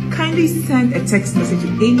countries, kindly send a text message to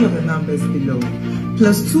any of the numbers below.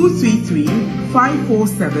 +233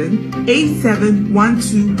 547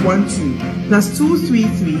 871212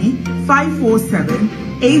 +233 547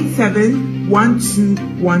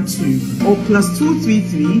 871212 or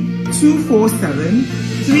 +233 247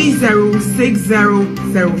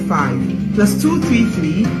 306005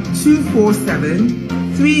 +233 247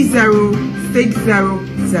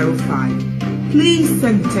 306005. Please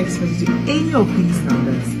send a text message to any of these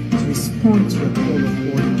numbers to respond to a call of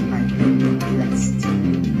God and be blessed.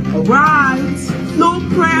 Alright, Flow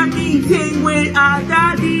Prayer Meeting with our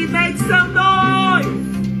daddy. Make some noise.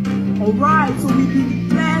 Alright, so we've been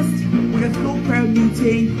blessed with a flow prayer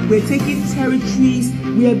meeting. We're taking territories.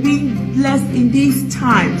 We are being blessed in these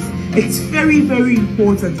times. It's very, very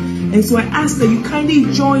important. And so I ask that you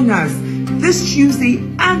kindly join us this Tuesday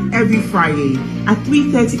and every Friday at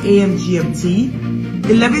 3:30 a.m. GMT,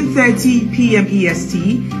 11:30 p.m.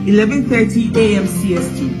 EST, 11:30 a.m.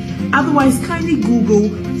 CST. Otherwise, kindly Google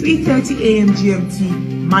 3:30 a.m. GMT,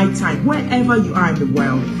 my time, wherever you are in the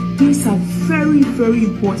world. These are very, very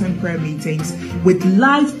important prayer meetings with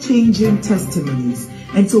life-changing testimonies.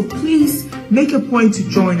 And so please make a point to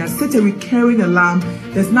join us. Set a recurring alarm.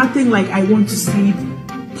 There's nothing like I want to sleep.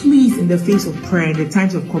 Please, in the face of prayer, in the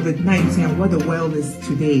times of COVID-19 and what the world is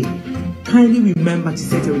today, kindly remember to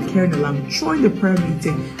set a recurring alarm. Join the prayer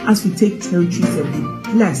meeting as we take territories and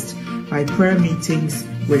be blessed by prayer meetings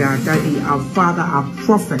with our daddy, our father, our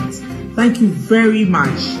prophet. Thank you very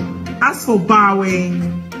much. As for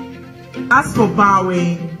bowing,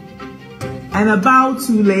 and about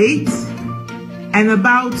too late,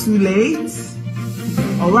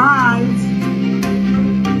 all right.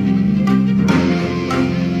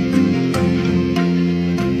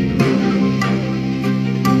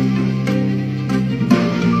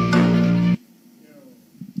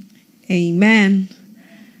 Amen.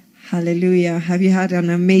 Hallelujah. Have you had an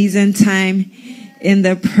amazing time in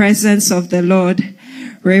the presence of the Lord?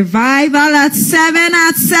 Revival at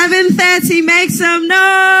 7:30. Make some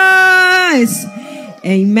noise.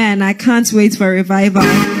 Amen. I can't wait for revival.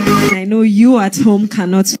 And I know you at home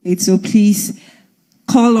cannot wait. So please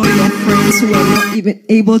call on your friends who are not even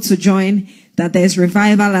able to join, that there's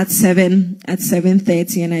revival at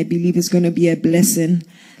 7:30. And I believe it's going to be a blessing.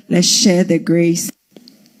 Let's share the grace.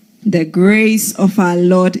 The grace of our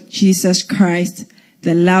Lord Jesus Christ,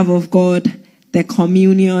 the love of God, the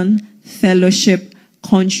communion, fellowship,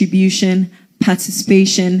 contribution,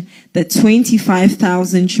 participation, the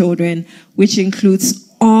 25,000 children, which includes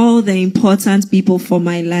all the important people for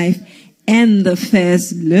my life, and the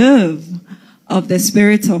first love of the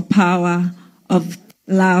Spirit of power, of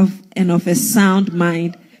love, and of a sound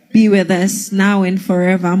mind be with us now and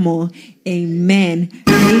forevermore. Amen.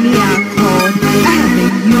 Many are called,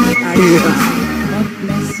 and you are chosen. God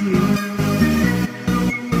bless you.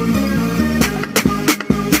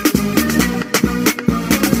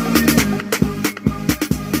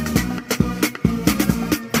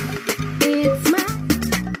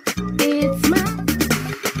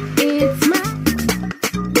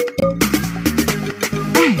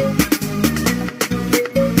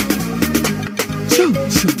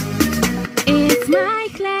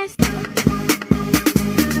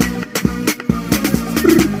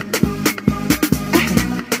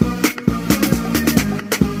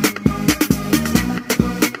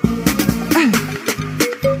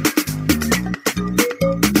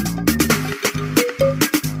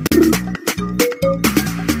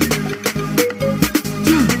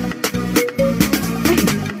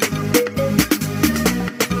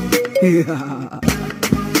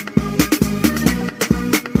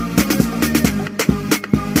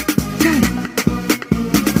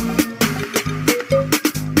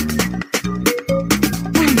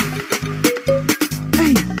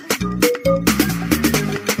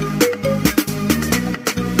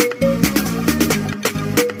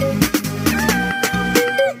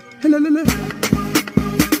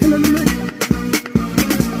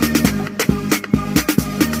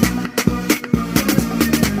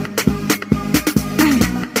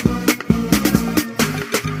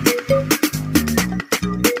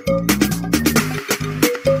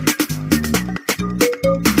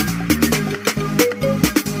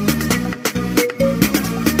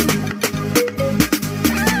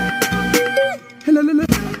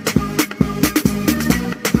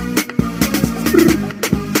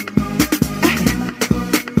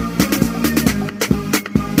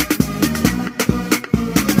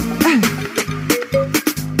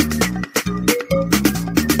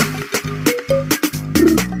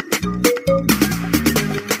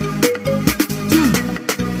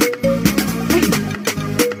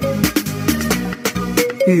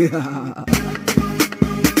 Yeah.